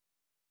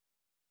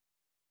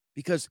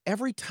 Because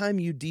every time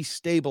you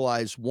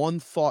destabilize one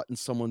thought in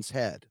someone's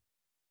head,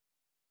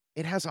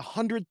 it has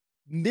 100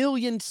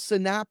 million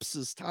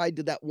synapses tied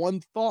to that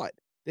one thought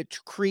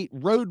that create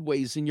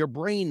roadways in your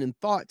brain and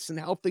thoughts and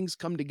how things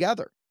come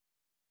together.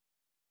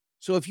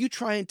 So if you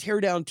try and tear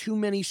down too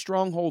many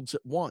strongholds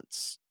at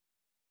once,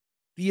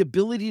 the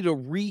ability to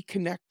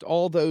reconnect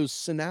all those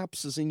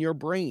synapses in your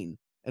brain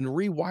and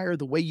rewire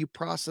the way you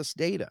process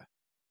data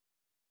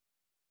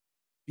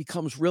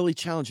becomes really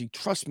challenging.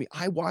 Trust me,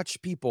 I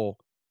watch people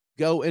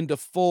go into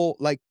full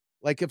like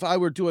if I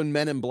were doing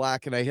Men in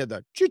Black and I had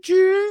the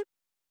choo-choo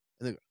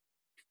and then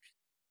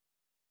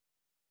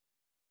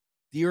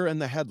deer in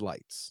the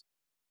headlights.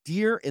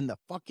 Deer in the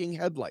fucking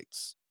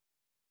headlights.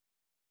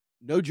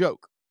 No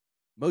joke.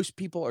 Most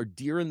people are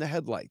deer in the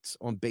headlights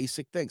on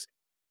basic things.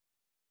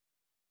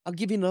 I'll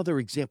give you another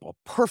example,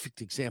 a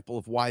perfect example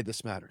of why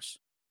this matters.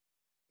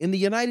 In the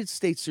United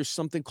States, there's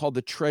something called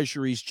the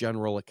Treasury's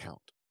General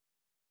Account.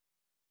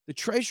 The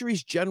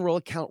Treasury's General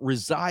Account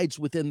resides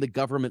within the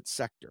government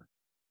sector.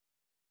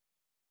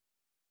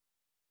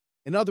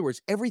 In other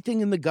words,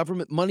 everything in the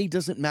government, money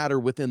doesn't matter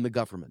within the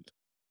government.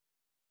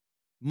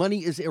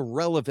 Money is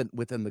irrelevant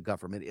within the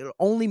government. It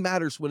only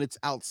matters when it's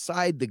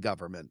outside the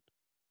government,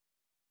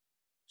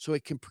 so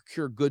it can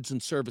procure goods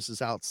and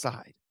services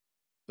outside.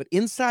 But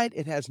inside,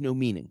 it has no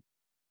meaning.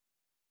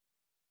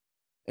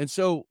 And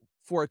so,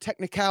 for a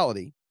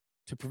technicality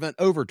to prevent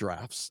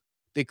overdrafts,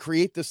 they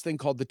create this thing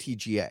called the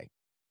TGA.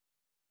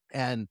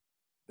 And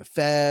the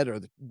Fed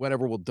or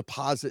whatever will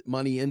deposit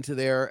money into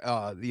their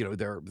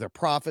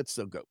profits.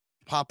 They'll go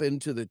pop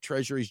into the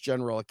Treasury's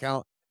general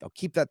account. They'll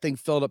keep that thing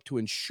filled up to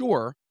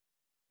ensure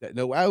that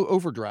no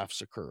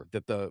overdrafts occur,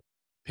 that the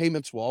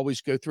payments will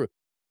always go through.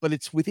 But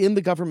it's within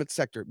the government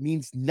sector. It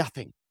means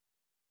nothing.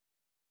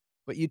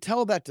 But you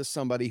tell that to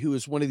somebody who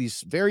is one of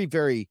these very,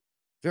 very,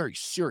 very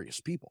serious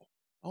people.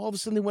 All of a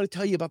sudden, they want to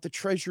tell you about the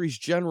Treasury's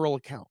general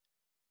account.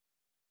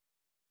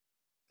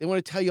 They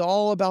want to tell you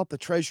all about the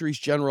Treasury's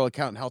general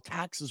account and how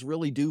taxes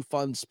really do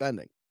fund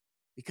spending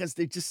because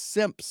they're just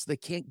simps. They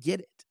can't get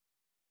it.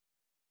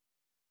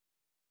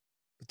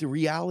 But the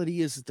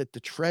reality is that the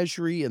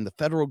Treasury and the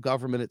federal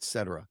government, et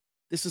cetera,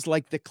 this is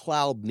like the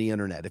cloud in the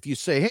internet. If you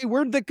say, hey,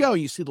 where did it go?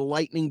 You see the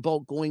lightning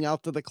bolt going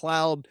out to the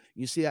cloud.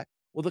 You see that?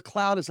 Well, the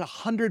cloud is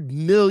 100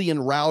 million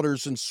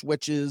routers and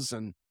switches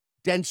and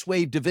dense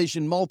wave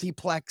division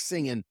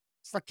multiplexing and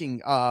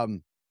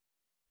freaking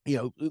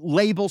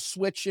Label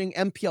switching,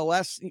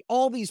 MPLS,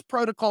 all these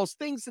protocols,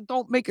 things that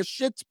don't make a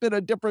shit's bit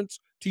of difference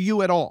to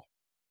you at all.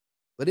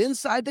 But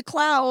inside the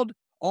cloud,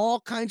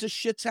 all kinds of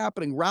shit's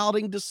happening,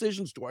 routing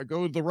decisions. Do I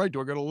go to the right? Do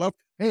I go to the left?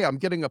 Hey, I'm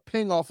getting a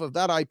ping off of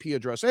that IP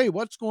address. Hey,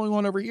 what's going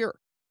on over here?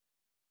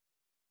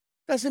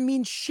 Doesn't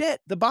mean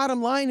shit. The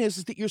bottom line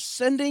is that you're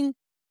sending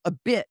a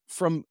bit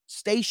from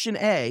station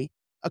A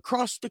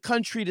across the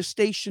country to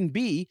station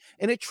B,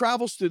 and it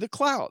travels through the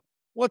cloud.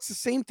 Well, it's the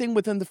same thing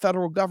within the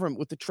federal government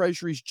with the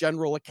Treasury's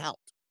general account.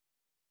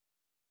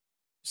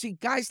 See,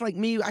 guys like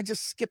me, I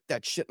just skip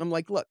that shit. And I'm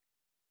like, look,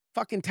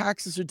 fucking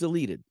taxes are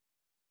deleted.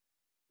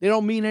 They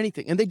don't mean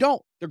anything. And they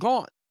don't. They're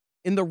gone.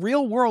 In the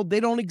real world,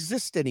 they don't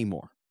exist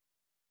anymore.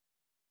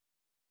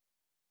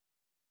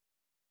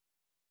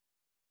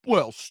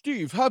 Well,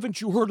 Steve,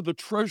 haven't you heard of the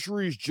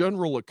Treasury's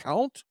general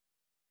account?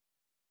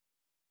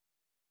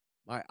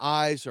 My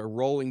eyes are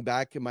rolling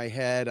back in my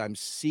head. I'm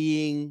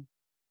seeing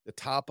the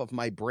top of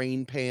my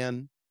brain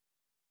pan.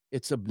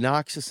 It's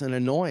obnoxious and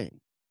annoying.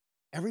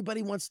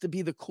 Everybody wants to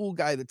be the cool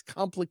guy that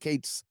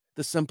complicates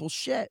the simple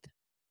shit.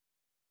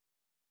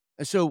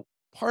 And so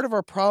part of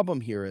our problem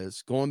here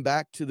is going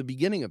back to the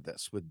beginning of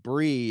this with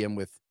Bree and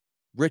with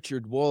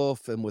Richard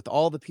Wolff and with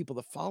all the people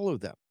that follow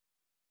them.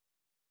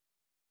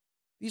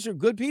 These are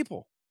good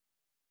people.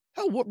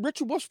 Hell,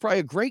 Richard Wolff's probably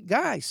a great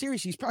guy.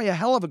 Seriously, he's probably a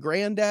hell of a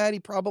granddad. He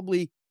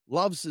probably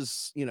loves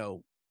his,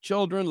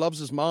 children, loves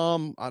his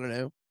mom. I don't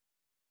know.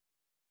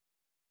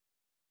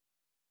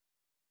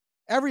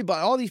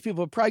 Everybody, all these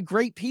people are probably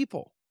great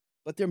people,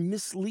 but they're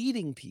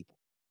misleading people.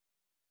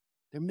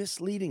 They're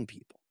misleading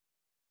people.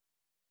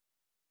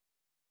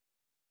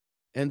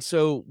 And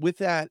so with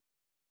that,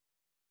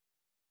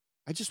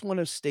 I just want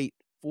to state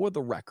for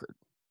the record,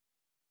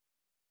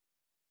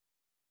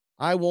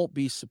 I won't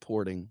be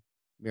supporting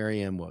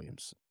Marianne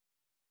Williamson.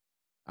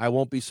 I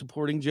won't be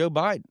supporting Joe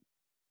Biden.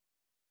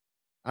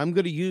 I'm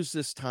going to use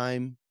this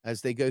time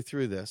as they go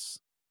through this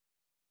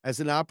as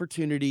an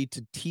opportunity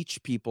to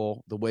teach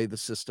people the way the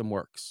system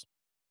works.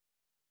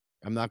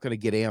 I'm not going to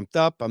get amped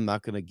up. I'm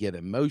not going to get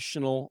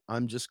emotional.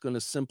 I'm just going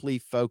to simply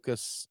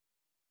focus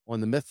on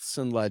the myths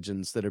and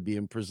legends that are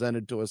being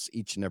presented to us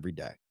each and every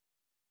day.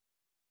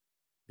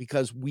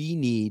 Because we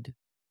need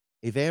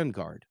a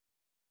vanguard.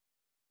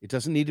 It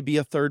doesn't need to be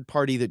a third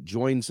party that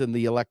joins in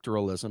the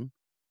electoralism.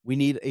 We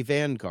need a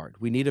vanguard.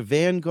 We need a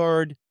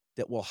vanguard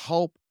that will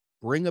help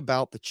bring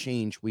about the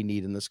change we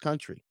need in this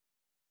country.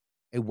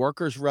 A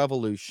workers'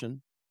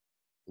 revolution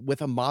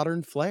with a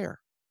modern flair.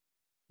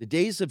 The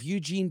days of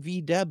Eugene V.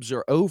 Debs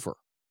are over.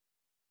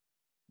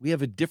 We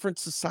have a different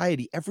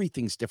society.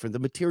 Everything's different. The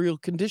material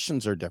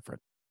conditions are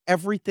different.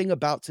 Everything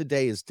about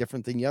today is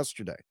different than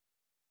yesterday.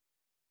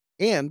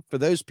 And for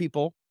those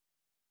people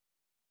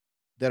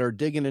that are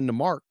digging into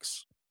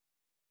Marx,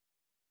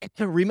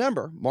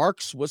 remember,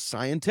 Marx was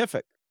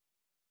scientific.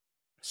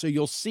 So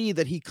you'll see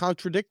that he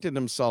contradicted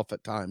himself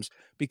at times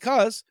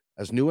because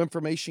as new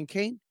information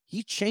came,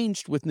 he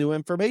changed with new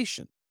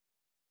information.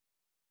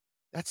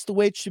 That's the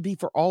way it should be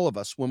for all of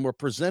us. When we're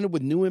presented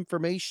with new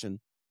information,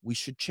 we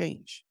should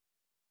change.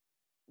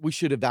 We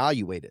should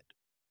evaluate it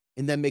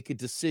and then make a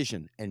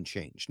decision and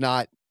change,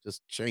 not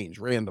just change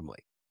randomly.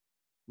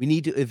 We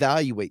need to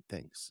evaluate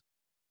things.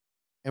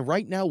 And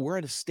right now we're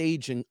at a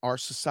stage in our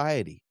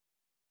society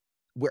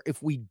where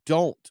if we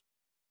don't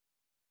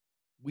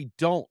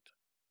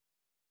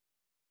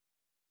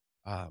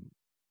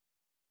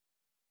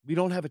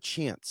have a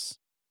chance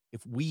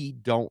if we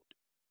don't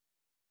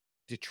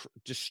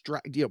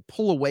distract,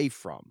 pull away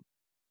from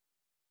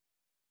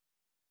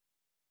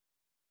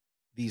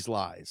these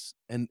lies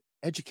and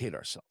educate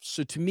ourselves.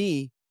 So to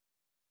me,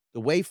 the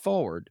way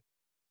forward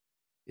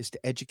is to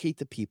educate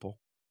the people,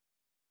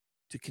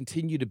 to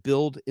continue to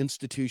build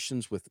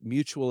institutions with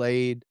mutual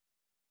aid,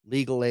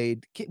 legal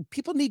aid.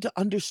 People need to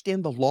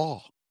understand the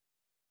law,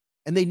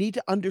 and they need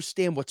to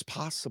understand what's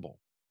possible,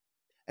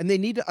 and they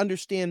need to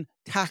understand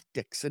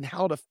tactics and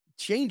how to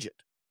change it.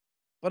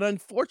 But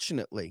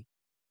unfortunately,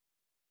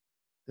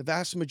 the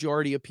vast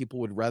majority of people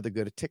would rather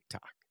go to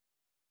TikTok.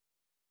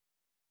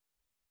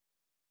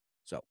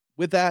 So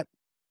with that,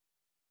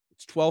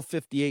 it's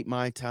 12:58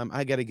 my time.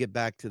 I got to get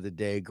back to the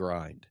day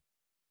grind.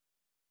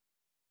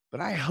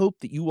 But I hope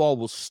that you all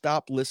will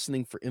stop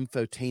listening for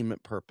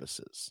infotainment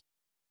purposes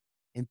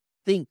and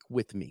think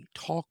with me,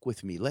 talk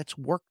with me. Let's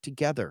work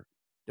together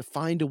to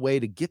find a way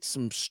to get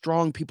some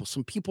strong people,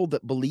 some people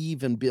that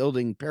believe in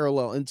building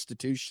parallel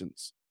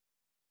institutions.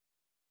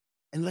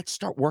 And let's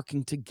start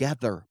working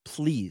together,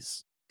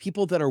 please.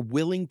 People that are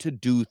willing to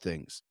do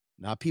things,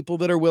 not people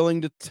that are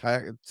willing to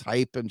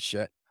type and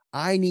shit.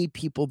 I need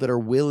people that are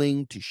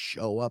willing to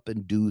show up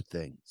and do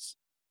things.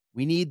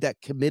 We need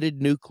that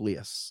committed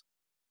nucleus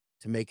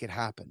to make it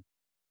happen.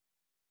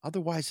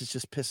 Otherwise, it's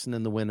just pissing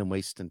in the wind and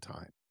wasting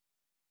time.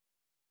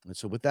 And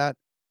so with that,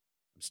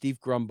 I'm Steve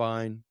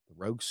Grumbine, the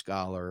Rogue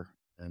Scholar,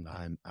 and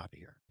I'm out of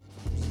here.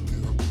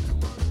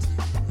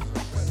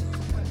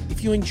 If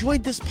If you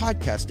enjoyed this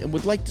podcast and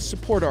would like to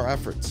support our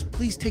efforts,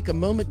 please take a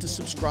moment to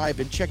subscribe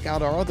and check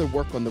out our other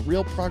work on the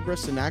Real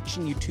Progress in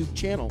Action YouTube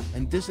channel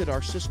and visit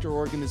our sister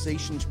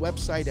organization's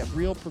website at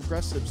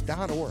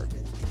realprogressives.org.